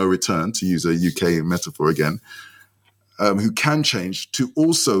tackle of no return, to use a UK metaphor again, who can change, to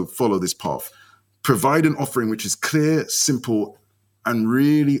also follow this path. Provide an offering which is clear, simple, and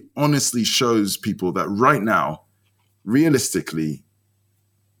really honestly shows people that right now, realistically,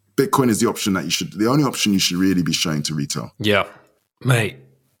 Bitcoin is the only option you should really be showing to retail. Yeah, mate,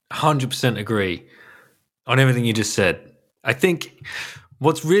 100% agree on everything you just said. I think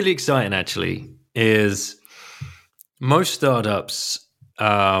what's really exciting actually is most startups,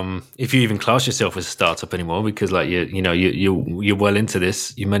 if you even class yourself as a startup anymore, because like you're well into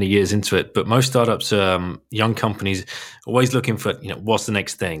this, you're many years into it, but most startups, young companies, always looking for what's the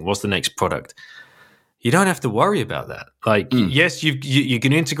next thing, what's the next product. You don't have to worry about that. Like, yes, you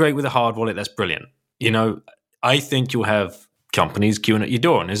can integrate with a hard wallet. That's brilliant. I think you'll have companies queuing at your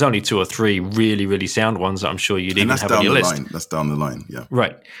door, and there's only 2 or 3 really, really sound ones that I'm sure you'd even have on your list. That's down the line, yeah.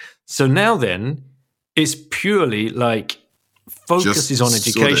 Right. So now then, it's purely like focus is on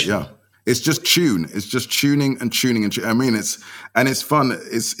education. Yeah. It's just tune. It's just tuning and tuning and tuning. I mean, it's fun.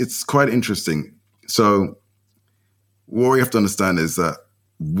 It's quite interesting. So what we have to understand is that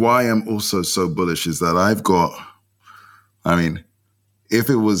why I'm also so bullish is that I've got, if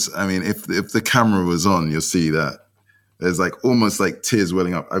the camera was on, you'll see that there's like almost like tears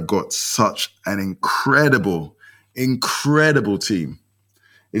welling up. I've got such an incredible team.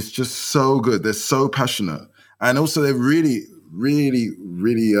 It's just so good. They're so passionate. And also they're really, really,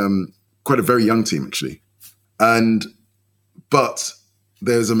 really quite a very young team actually. But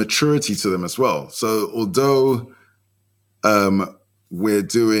there's a maturity to them as well. So although we're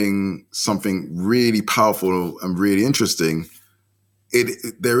doing something really powerful and really interesting,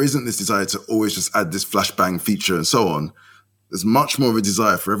 there isn't this desire to always just add this flashbang feature and so on. There's much more of a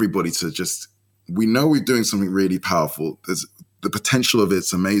desire for everybody to we know we're doing something really powerful. There's the potential of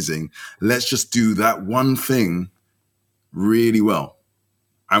it's amazing. Let's just do that one thing really well.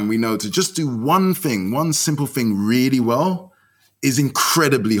 And we know to just do one simple thing really well is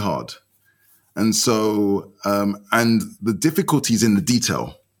incredibly hard. And so, and the difficulties in the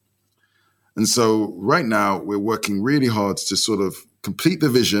detail. And so right now we're working really hard to sort of complete the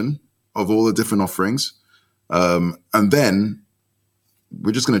vision of all the different offerings. And then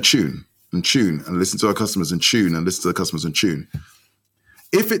we're just going to tune and listen to our customers and tune and listen to the customers and tune.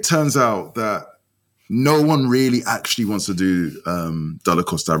 If it turns out that no one really actually wants to do dollar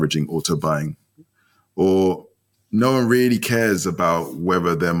cost averaging, auto buying, or no one really cares about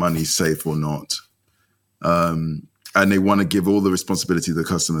whether their money's safe or not, and they want to give all the responsibility to the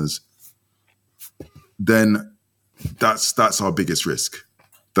customers, then that's our biggest risk.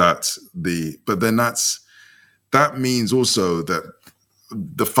 That means also that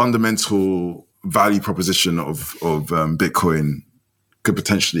the fundamental value proposition of Bitcoin could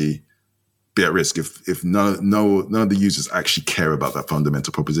potentially be at risk if none of the users actually care about that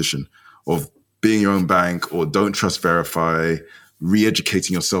fundamental proposition of being your own bank, or don't trust verify,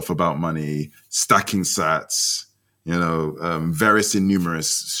 re-educating yourself about money, stacking sats, various in numerous,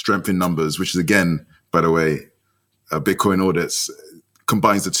 strength in numbers, which is again, by the way, Bitcoin audits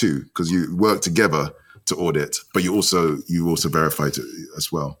combines the two because you work together to audit, but you also verify it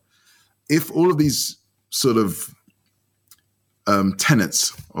as well. If all of these sort of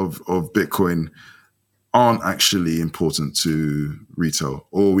tenets of Bitcoin aren't actually important to retail,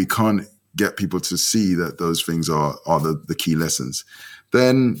 or we can't get people to see that those things are the key lessons,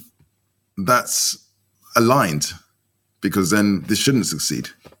 then that's aligned, because then this shouldn't succeed.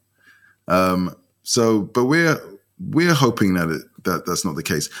 But we're hoping that that's not the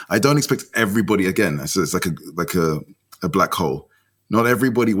case. I don't expect everybody, again, so it's like a black hole. Not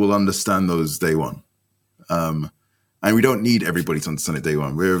everybody will understand those day one. And we don't need everybody to understand it day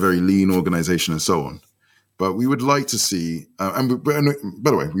one. We're a very lean organization and so on. But we would like to see, and by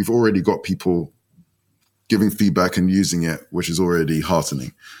the way, we've already got people giving feedback and using it, which is already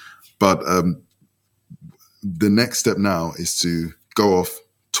heartening. But the next step now is to go off,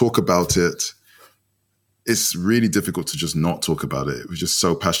 talk about it. It's really difficult to just not talk about it. We're just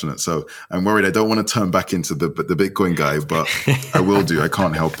so passionate. So I'm worried I don't want to turn back into the Bitcoin guy, but I will do. I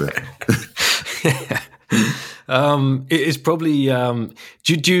can't help it. It's probably.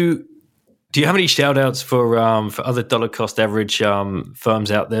 Do you have any shout outs for other dollar cost average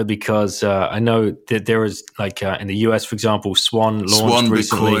firms out there? Because I know that there is, like in the US, for example, Swan launched Swan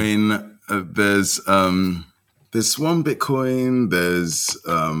recently. Bitcoin. There's Swan Bitcoin. There's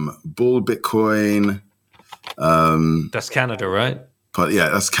Bull Bitcoin. That's Canada, right? But yeah,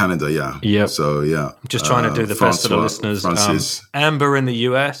 that's Canada. Yeah. Yeah. So yeah, I'm just trying to do the best for the listeners. Amber in the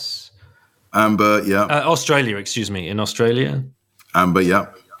US. Amber, yeah. Australia, excuse me, in Australia. Amber, yeah.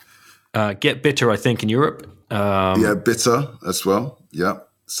 Get Bitter, I think, in Europe. Yeah, Bitter as well. Yeah.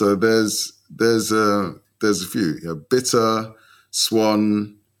 So there's a few. Yeah, Bitter,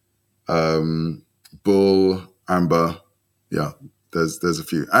 Swan, Bull, Amber. Yeah, there's a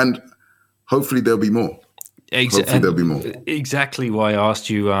few, and hopefully there'll be more. Hopefully there'll be more. Exactly why I asked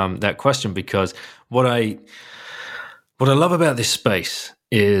you that question, because what I love about this space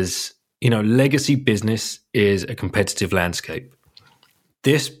is, legacy business is a competitive landscape.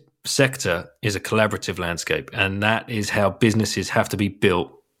 This sector is a collaborative landscape, and that is how businesses have to be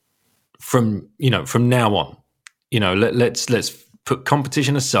built from now on. Let's put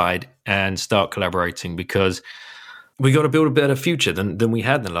competition aside and start collaborating, because we got to build a better future than we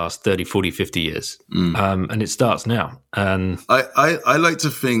had in the last 30, 40, 50 years. And it starts now. And I like to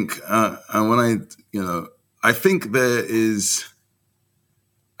think, and when I think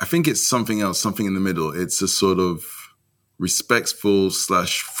I think it's something else, something in the middle. It's a sort of respectful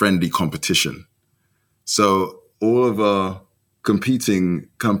 / friendly competition. So all of our competing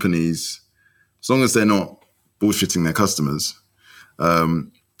companies, as long as they're not bullshitting their customers,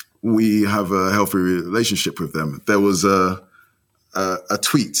 we have a healthy relationship with them. There was a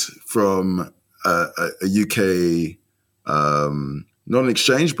tweet from a UK, not an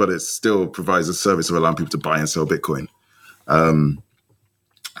exchange, but it still provides a service of allowing people to buy and sell Bitcoin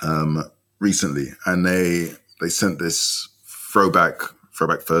recently. And they sent this throwback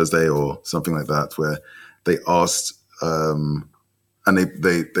Thursday or something like that, where they asked, and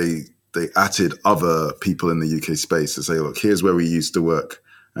they atted other people in the UK space to say, look, here's where we used to work.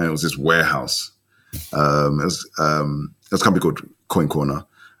 And it was this warehouse. It was a company called Coin Corner,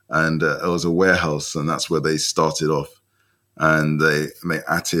 and it was a warehouse, and that's where they started off. And they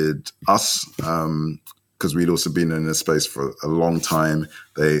atted us because we'd also been in this space for a long time.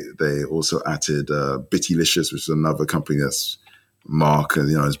 They also atted Bittylicious, which is another company that's Mark,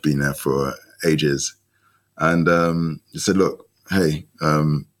 has been there for ages. And they said, look, hey,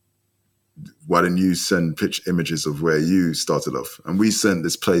 why don't you send pitch images of where you started off? And we sent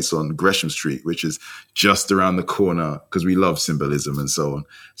this place on Gresham Street, which is just around the corner, because we love symbolism and so on.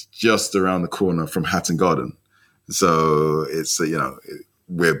 It's just around the corner from Hatton Garden. So it's, we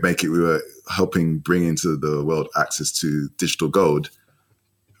were helping bring into the world access to digital gold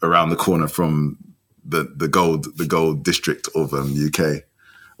around the corner from the gold district of UK,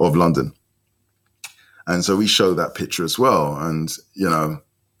 of London. And so we show that picture as well. And,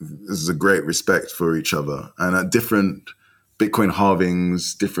 this is a great respect for each other. And at different Bitcoin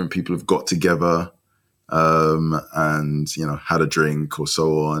halvings, different people have got together and, had a drink or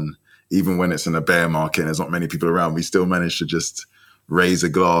so on. Even when it's in a bear market and there's not many people around, we still manage to just raise a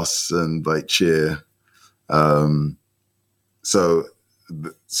glass and cheer. So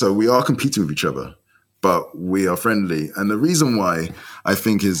we are competing with each other, but we are friendly. And the reason why, I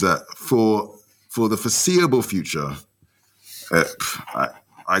think, is that for the foreseeable future,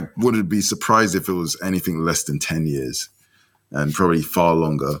 I wouldn't be surprised if it was anything less than 10 years and probably far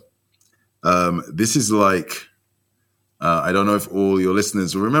longer. This is like, I don't know if all your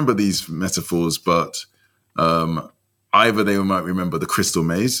listeners will remember these metaphors, but either they might remember the Crystal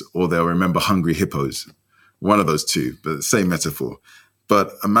Maze or they'll remember Hungry Hippos. One of those two, but the same metaphor.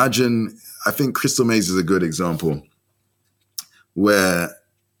 But imagine, I think Crystal Maze is a good example where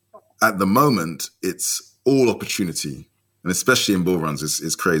at the moment it's all opportunity. And especially in bull runs,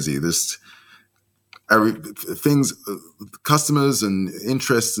 it's crazy. This things, customers and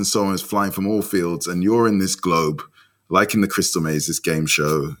interests and so on is flying from all fields, and you're in this globe, like in the Crystal Maze, this game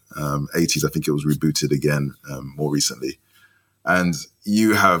show, 80s. I think it was rebooted again more recently, and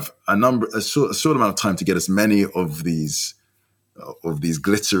you have a short amount of time to get as many of these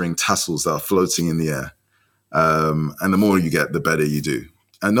glittering tassels that are floating in the air. And the more you get, the better you do.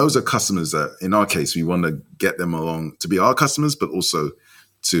 And those are customers that, in our case, we want to get them along to be our customers, but also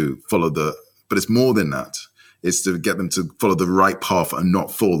to follow but it's more than that. It's to get them to follow the right path and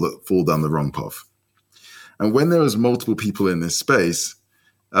not fall down the wrong path. And when there is multiple people in this space,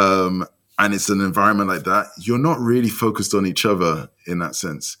 and it's an environment like that, you're not really focused on each other in that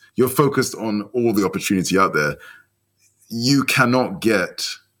sense. You're focused on all the opportunity out there. You don't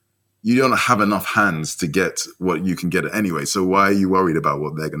have enough hands to get what you can get anyway. So why are you worried about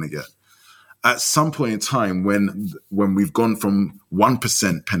what they're going to get? At some point in time, when we've gone from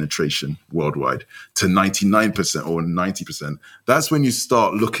 1% penetration worldwide to 99% or 90%, that's when you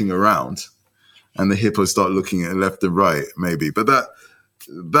start looking around and the hippos start looking at left and right, maybe. But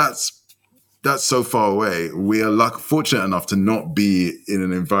that's so far away. We are fortunate enough to not be in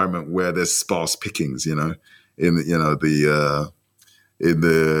an environment where there's sparse pickings, in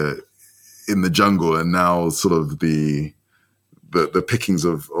the jungle, and now sort of the pickings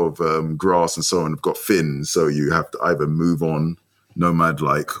of grass and so on have got fins, so you have to either move on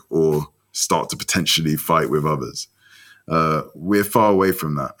nomad-like or start to potentially fight with others. We're far away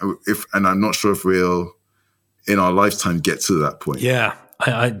from that, and I'm not sure if we'll, in our lifetime, get to that point. Yeah,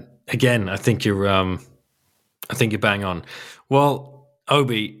 I think you're bang on. Well,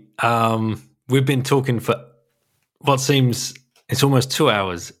 Obi, we've been talking for what seems. It's almost 2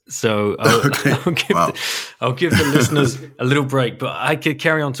 hours, so I'll give the listeners a little break. But I could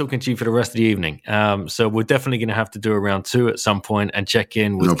carry on talking to you for the rest of the evening. So we're definitely going to have to do a round 2 at some point and check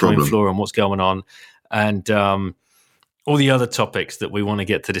in with CoinFloor and what's going on, and all the other topics that we want to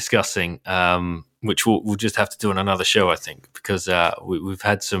get to discussing, which we'll just have to do on another show, I think, because we've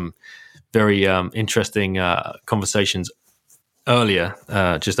had some very interesting conversations earlier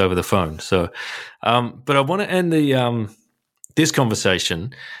just over the phone. So, but I want to end this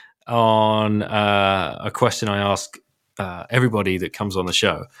conversation on a question I ask everybody that comes on the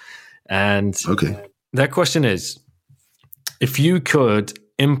show. And that question is, if you could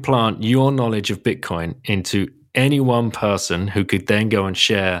implant your knowledge of Bitcoin into any one person who could then go and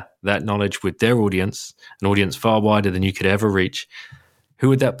share that knowledge with their audience, an audience far wider than you could ever reach, who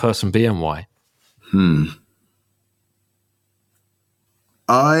would that person be and why?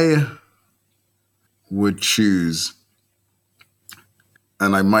 I would choose,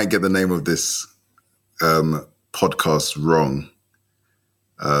 and I might get the name of this podcast wrong,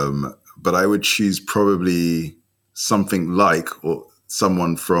 but I would choose probably something like, or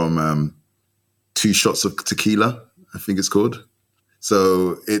someone from 2 Shots of Tequila, I think it's called.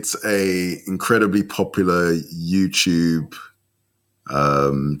 So it's a incredibly popular YouTube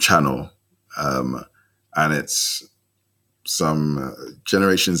channel, and it's some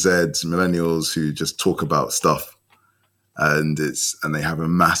Generation Z millennials who just talk about stuff. And they have a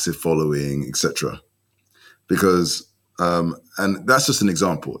massive following, etc. Because and that's just an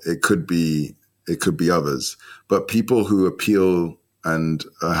example. It could be others, but people who appeal and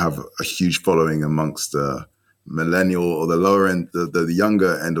have a huge following amongst the millennial or the lower end, the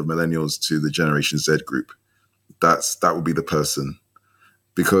younger end of millennials to the Generation Z group. That would be the person,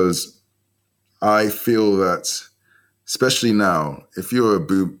 because I feel that, especially now, if you're a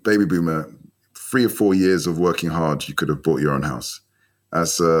baby boomer, 3 or 4 years of working hard, you could have bought your own house.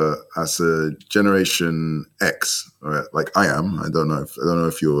 As a Generation X, like I am, I don't know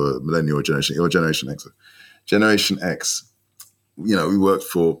if you're a millennial or Generation, you're Generation X. Generation X, we worked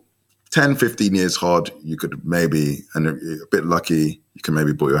for 10, 15 years hard. You could maybe, and a bit lucky, you can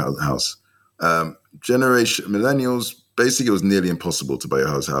maybe buy your house. Generation Millennials, basically it was nearly impossible to buy your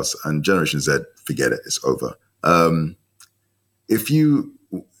house. And Generation Z, forget it, it's over.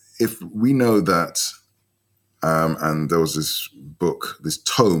 If we know that, and there was this book, this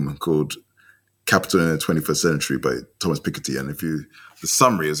tome called Capital in the 21st Century by Thomas Piketty. And the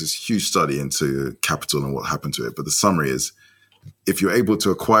summary is this huge study into capital and what happened to it. But the summary is, if you're able to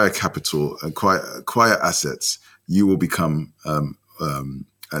acquire capital, acquire assets, you will become,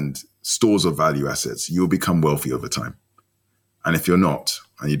 and stores of value assets, you will become wealthy over time. And if you're not,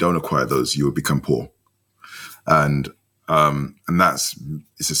 and you don't acquire those, you will become poor. And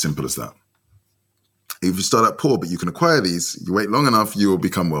it's as simple as that. If you start out poor, but you can acquire these, you wait long enough, you will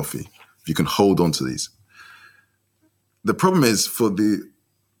become wealthy. If you can hold on to these. The problem is for the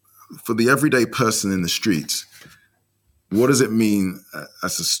everyday person in the street, what does it mean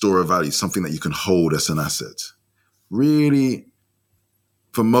as a store of value, something that you can hold as an asset? Really,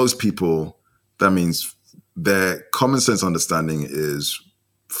 for most people, that means their common sense understanding is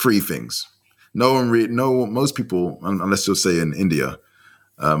 3 things. Most people, unless you'll say in India,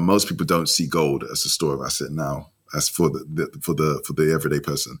 most people don't see gold as a store of asset now. As for the everyday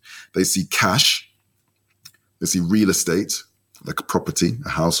person, they see cash, they see real estate, like a property, a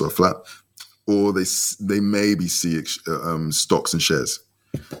house or a flat, or they maybe see stocks and shares.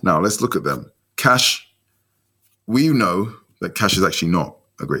 Now let's look at them. Cash, we know that cash is actually not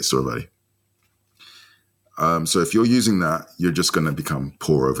a great store of value. So if you're using that, you're just going to become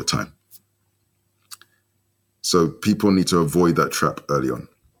poor over time. So people need to avoid that trap early on.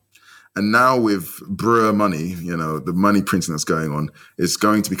 And now with Brewer money, the money printing that's going on, it's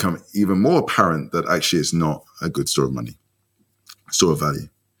going to become even more apparent that actually it's not a good store of money, store of value.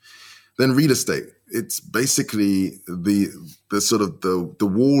 Then real estate. It's basically the sort of the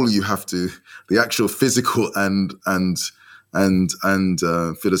wall you have to, the actual physical and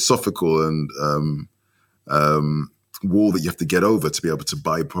philosophical and wall that you have to get over to be able to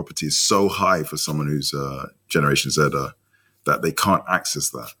buy property is so high for someone who's Generation Z that they can't access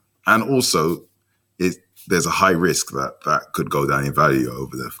that. And also, there's a high risk that could go down in value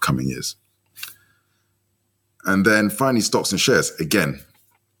over the coming years. And then finally, stocks and shares. Again,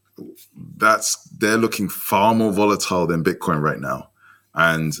 they're looking far more volatile than Bitcoin right now.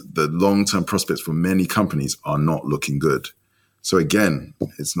 And the long-term prospects for many companies are not looking good. So again,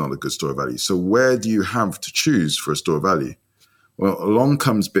 it's not a good store of value. So where do you have to choose for a store of value? Well, along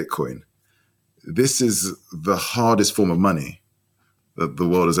comes Bitcoin. This is the hardest form of money that the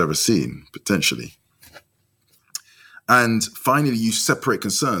world has ever seen, potentially. And finally, you separate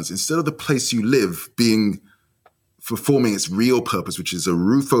concerns. Instead of the place you live performing its real purpose, which is a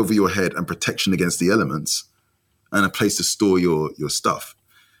roof over your head and protection against the elements, and a place to store your stuff,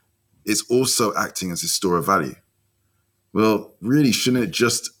 it's also acting as a store of value. Well, really, shouldn't it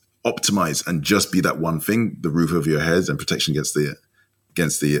just optimize and just be that one thing, the roof over your head and protection against the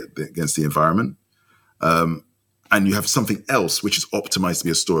environment? And you have something else which is optimized to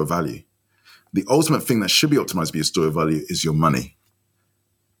be a store of value. The ultimate thing that should be optimized to be a store of value is your money.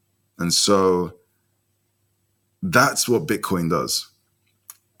 And so that's what Bitcoin does.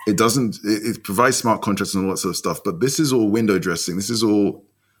 It provides smart contracts and all that sort of stuff, but this is all window dressing. This is all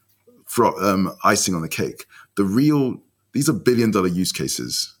icing on the cake. These are $1 billion use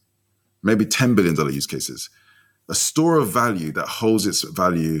cases, maybe $10 billion use cases. A store of value that holds its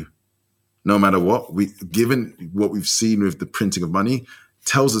value no matter what, given what we've seen with the printing of money,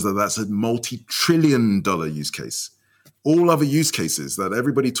 tells us that that's a multi-trillion-dollar use case. All other use cases that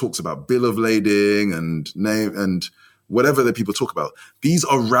everybody talks about, bill of lading and name and whatever that people talk about, these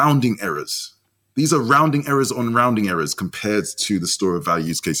are rounding errors. These are rounding errors on rounding errors compared to the store of value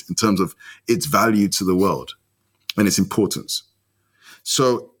use case in terms of its value to the world and its importance.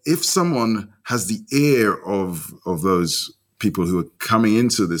 So if someone has the ear of those people who are coming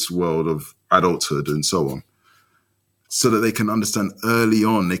into this world of adulthood and so on, so that they can understand early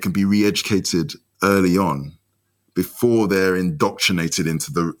on, they can be re-educated early on before they're indoctrinated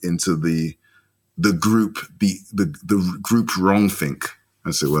into the group, the group wrongthink,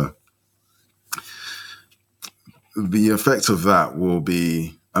 as it were. The effect of that will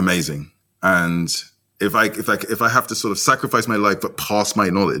be amazing. And if I have to sort of sacrifice my life but pass my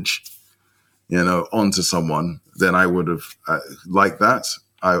knowledge, on to someone, then I would have, like that,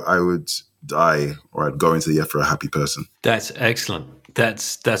 I would die or I'd go into the earth for a happy person. That's excellent.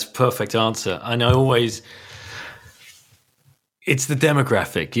 That's perfect answer. And I always, it's the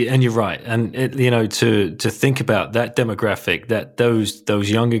demographic, and you're right. And to think about that demographic, that those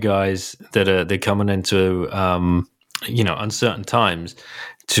younger guys they're coming into uncertain times,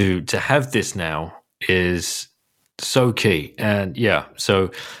 to have this now is so key. And yeah,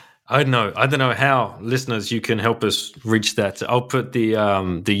 so I don't know how, listeners, you can help us reach that. I'll put the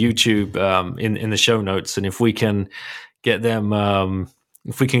YouTube in the show notes, and if we can get them,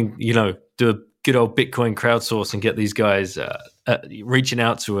 if we can do a good old Bitcoin crowdsource and get these guys reaching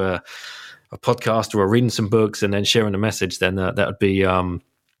out to a podcast or reading some books and then sharing a message, then that would be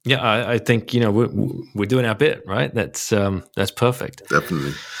I think we're doing our bit, right? That's perfect.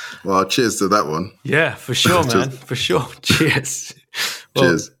 Definitely. Well, cheers to that one. Yeah, for sure, man. For sure. Cheers. Well,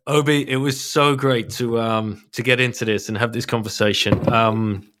 cheers, Obi. It was so great to get into this and have this conversation.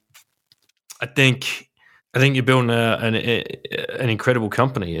 I think you're building an incredible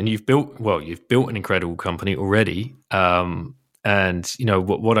company, and you've built an incredible company already. And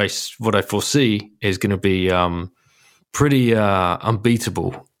what I foresee is going to be pretty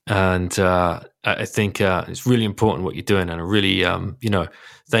unbeatable. And I think it's really important what you're doing, and I really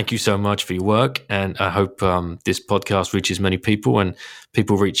thank you so much for your work. And I hope this podcast reaches many people and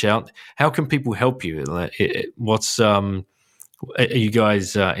people reach out. How can people help you? What's Are you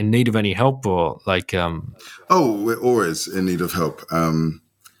guys in need of any help, or like? Oh, we're always in need of help. And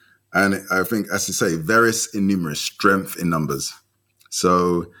I think, as you say, various in numerous, strength in numbers.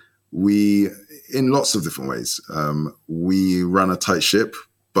 So we, in lots of different ways, we run a tight ship,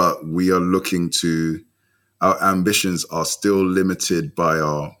 but we are looking to, our ambitions are still limited by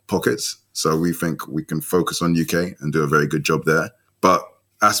our pockets. So we think we can focus on UK and do a very good job there. But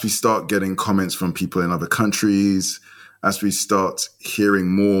as we start getting comments from people in other countries, as we start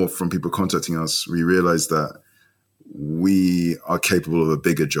hearing more from people contacting us, we realize that we are capable of a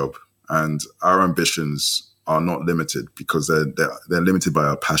bigger job, and our ambitions are not limited because they're limited by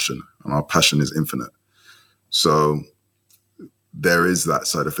our passion, and our passion is infinite. So there is that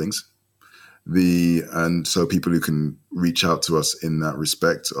side of things. And so people who can reach out to us in that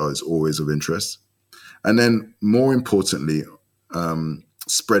respect is always of interest. And then more importantly,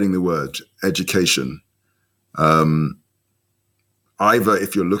 spreading the word, education. Either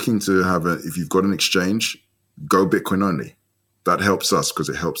if you're looking to if you've got an exchange, go Bitcoin only. That helps us because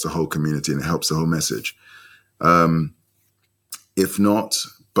it helps the whole community and it helps the whole message. If not,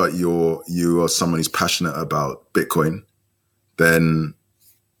 but you are someone who's passionate about Bitcoin, then,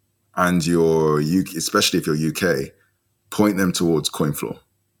 and especially if you're UK, point them towards CoinFloor.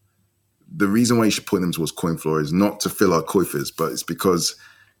 The reason why you should point them towards CoinFloor is not to fill our coiffers, but it's because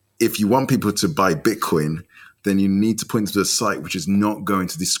if you want people to buy Bitcoin, then you need to point them to a site which is not going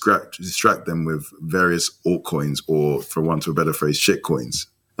to distract them with various altcoins, or, for want of a better phrase, shitcoins.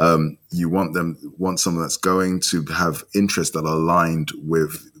 You want someone that's going to have interests that are aligned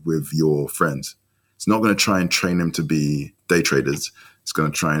with your friends. It's not going to try and train them to be day traders. It's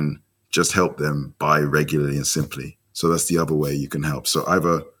going to try and just help them buy regularly and simply. So that's the other way you can help. So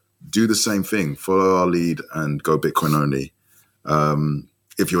either do the same thing, follow our lead and go Bitcoin only.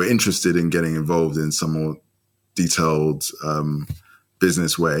 If you're interested in getting involved in some more detailed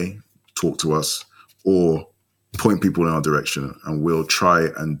business way, talk to us or point people in our direction, and we'll try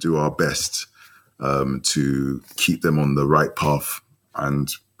and do our best to keep them on the right path and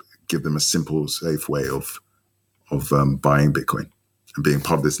give them a simple, safe way of buying Bitcoin and being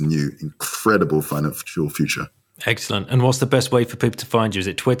part of this new incredible financial future. Excellent. And what's the best way for people to find you? Is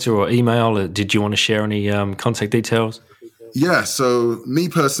it Twitter or email? Or did you want to share any contact details? Yeah, so me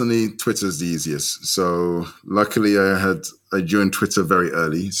personally, Twitter is the easiest. So luckily I joined Twitter very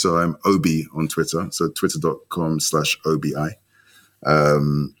early. So I'm Obi on Twitter. So twitter.com/OBI.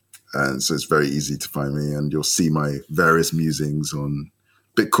 And so it's very easy to find me, and you'll see my various musings on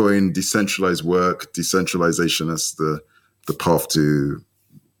Bitcoin, decentralized work, decentralization as the path to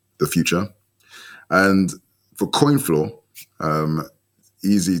the future. And for CoinFloor,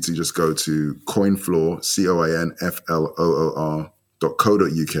 easy to just go to CoinFloor,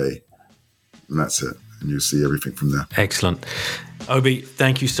 CoinFloor.co.uk, and that's it. And you'll see everything from there. Excellent. Obi,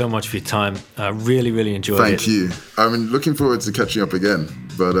 thank you so much for your time. Really, really enjoyed it. Thank you. I'm looking forward to catching up again.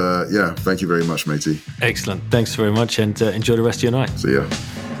 But yeah, thank you very much, matey. Excellent. Thanks very much, and enjoy the rest of your night. See ya.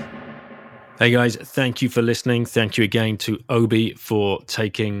 Hey guys, thank you for listening. Thank you again to Obi for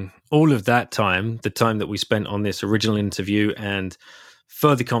taking all of that time, the time that we spent on this original interview and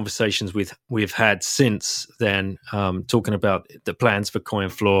further conversations we've had since then, talking about the plans for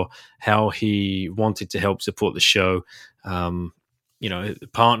CoinFloor, how he wanted to help support the show,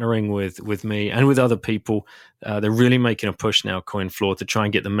 partnering with me and with other people. They're really making a push now, CoinFloor, to try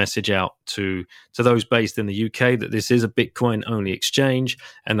and get the message out to those based in the UK that this is a Bitcoin only exchange,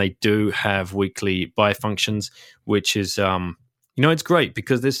 and they do have weekly buy functions, which is it's great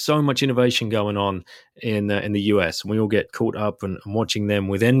because there's so much innovation going on in the US, and we all get caught up and watching them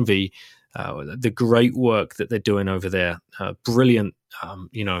with envy. The great work that they're doing over there, brilliant,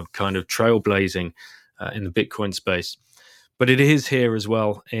 kind of trailblazing in the Bitcoin space. But it is here as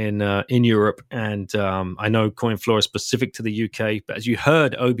well in Europe, and I know CoinFloor is specific to the UK. But as you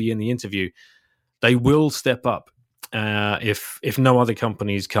heard Obi in the interview, they will step up if no other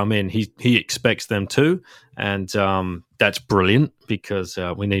companies come in. He expects them to, and that's brilliant because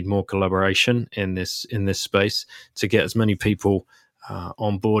we need more collaboration in this space to get as many people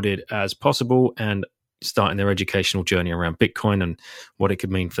onboarded as possible and starting their educational journey around Bitcoin and what it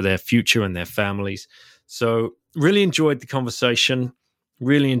could mean for their future and their families. So really enjoyed the conversation,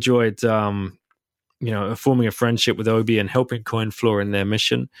 really enjoyed, forming a friendship with Obi and helping CoinFloor in their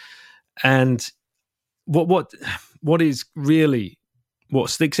mission. And what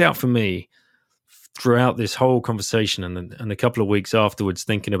sticks out for me throughout this whole conversation and a couple of weeks afterwards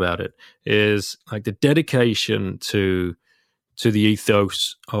thinking about it is like the dedication to the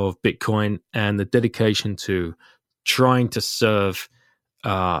ethos of Bitcoin and the dedication to trying to serve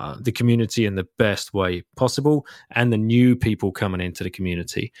the community in the best way possible, and the new people coming into the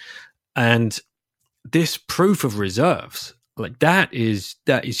community. And this proof of reserves, like that is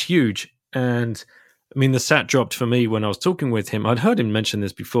huge. And I mean, the sat dropped for me when I was talking with him. I'd heard him mention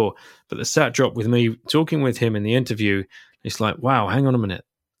this before, but the sat dropped with me talking with him in the interview. It's like, wow, hang on a minute.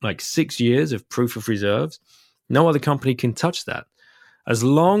 Like 6 years of proof of reserves. No other company can touch that. As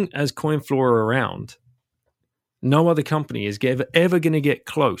long as CoinFloor are around, no other company is ever going to get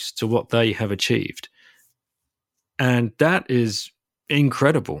close to what they have achieved. And that is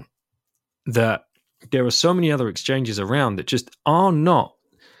incredible, that there are so many other exchanges around that just are not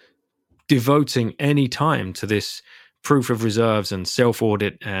devoting any time to this proof of reserves and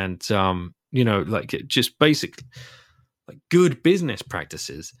self-audit and, like just basic like good business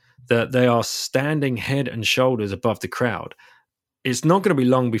practices, that they are standing head and shoulders above the crowd. It's not going to be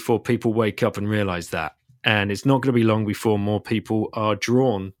long before people wake up and realize that. And it's not going to be long before more people are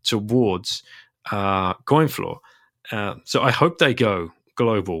drawn towards CoinFloor. So I hope they go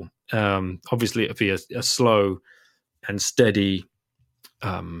global. Obviously, it'll be a slow and steady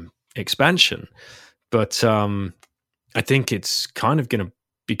expansion. But I think it's kind of going to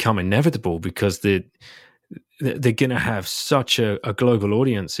become inevitable, because they're going to have such a global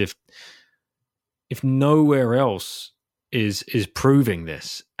audience if nowhere else is proving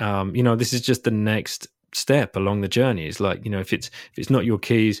this. This is just the next step along the journey. It's like, if it's not your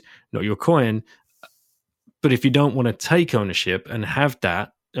keys, not your coin, but if you don't want to take ownership and have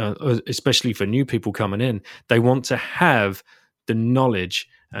that, especially for new people coming in, they want to have the knowledge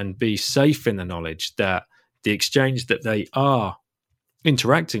and be safe in the knowledge that the exchange that they are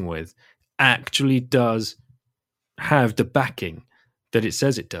interacting with actually does have the backing that it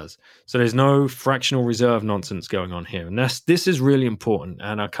says it does. So there's no fractional reserve nonsense going on here. And this is really important.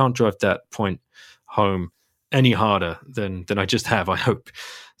 And I can't drive that point home any harder than I just have, I hope.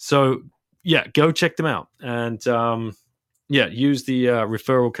 So yeah, go check them out. And use the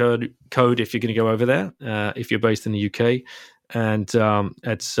referral code if you're going to go over there, if you're based in the UK. And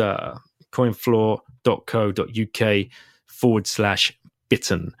it's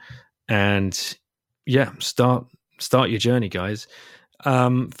coinfloor.co.uk/bitten. And yeah, start your journey, guys.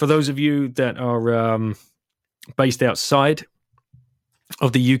 For those of you that are based outside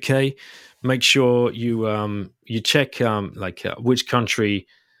of the UK, make sure you check which country,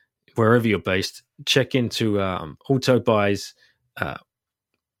 wherever you're based, check into auto buys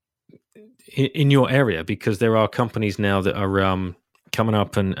in your area, because there are companies now that are coming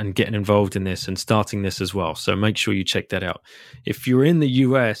up and getting involved in this and starting this as well. So make sure you check that out. If you're in the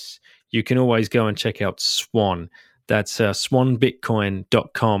US, you can always go and check out Swan. That's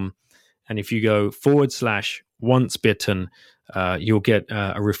swanbitcoin.com. And if you go /oncebitten, you'll get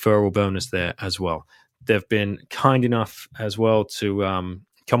a referral bonus there as well. They've been kind enough as well to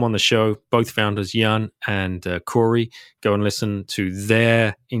come on the show. Both founders, Jan and Corey, go and listen to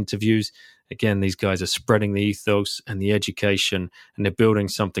their interviews. Again, these guys are spreading the ethos and the education, and they're building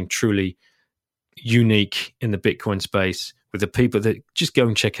something truly unique in the Bitcoin space with the people that just go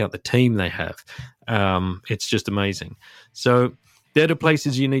and check out the team they have. It's just amazing. So they're the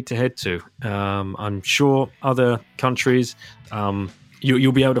places you need to head to. I'm sure other countries,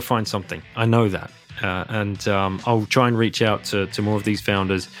 you'll be able to find something. I know that. And I'll try and reach out to more of these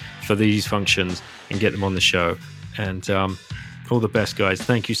founders for these functions and get them on the show. And all the best, guys.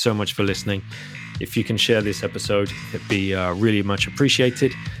 Thank you so much for listening. If you can share this episode, it'd be really much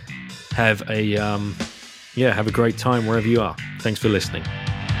appreciated. Have a great time wherever you are. Thanks for listening.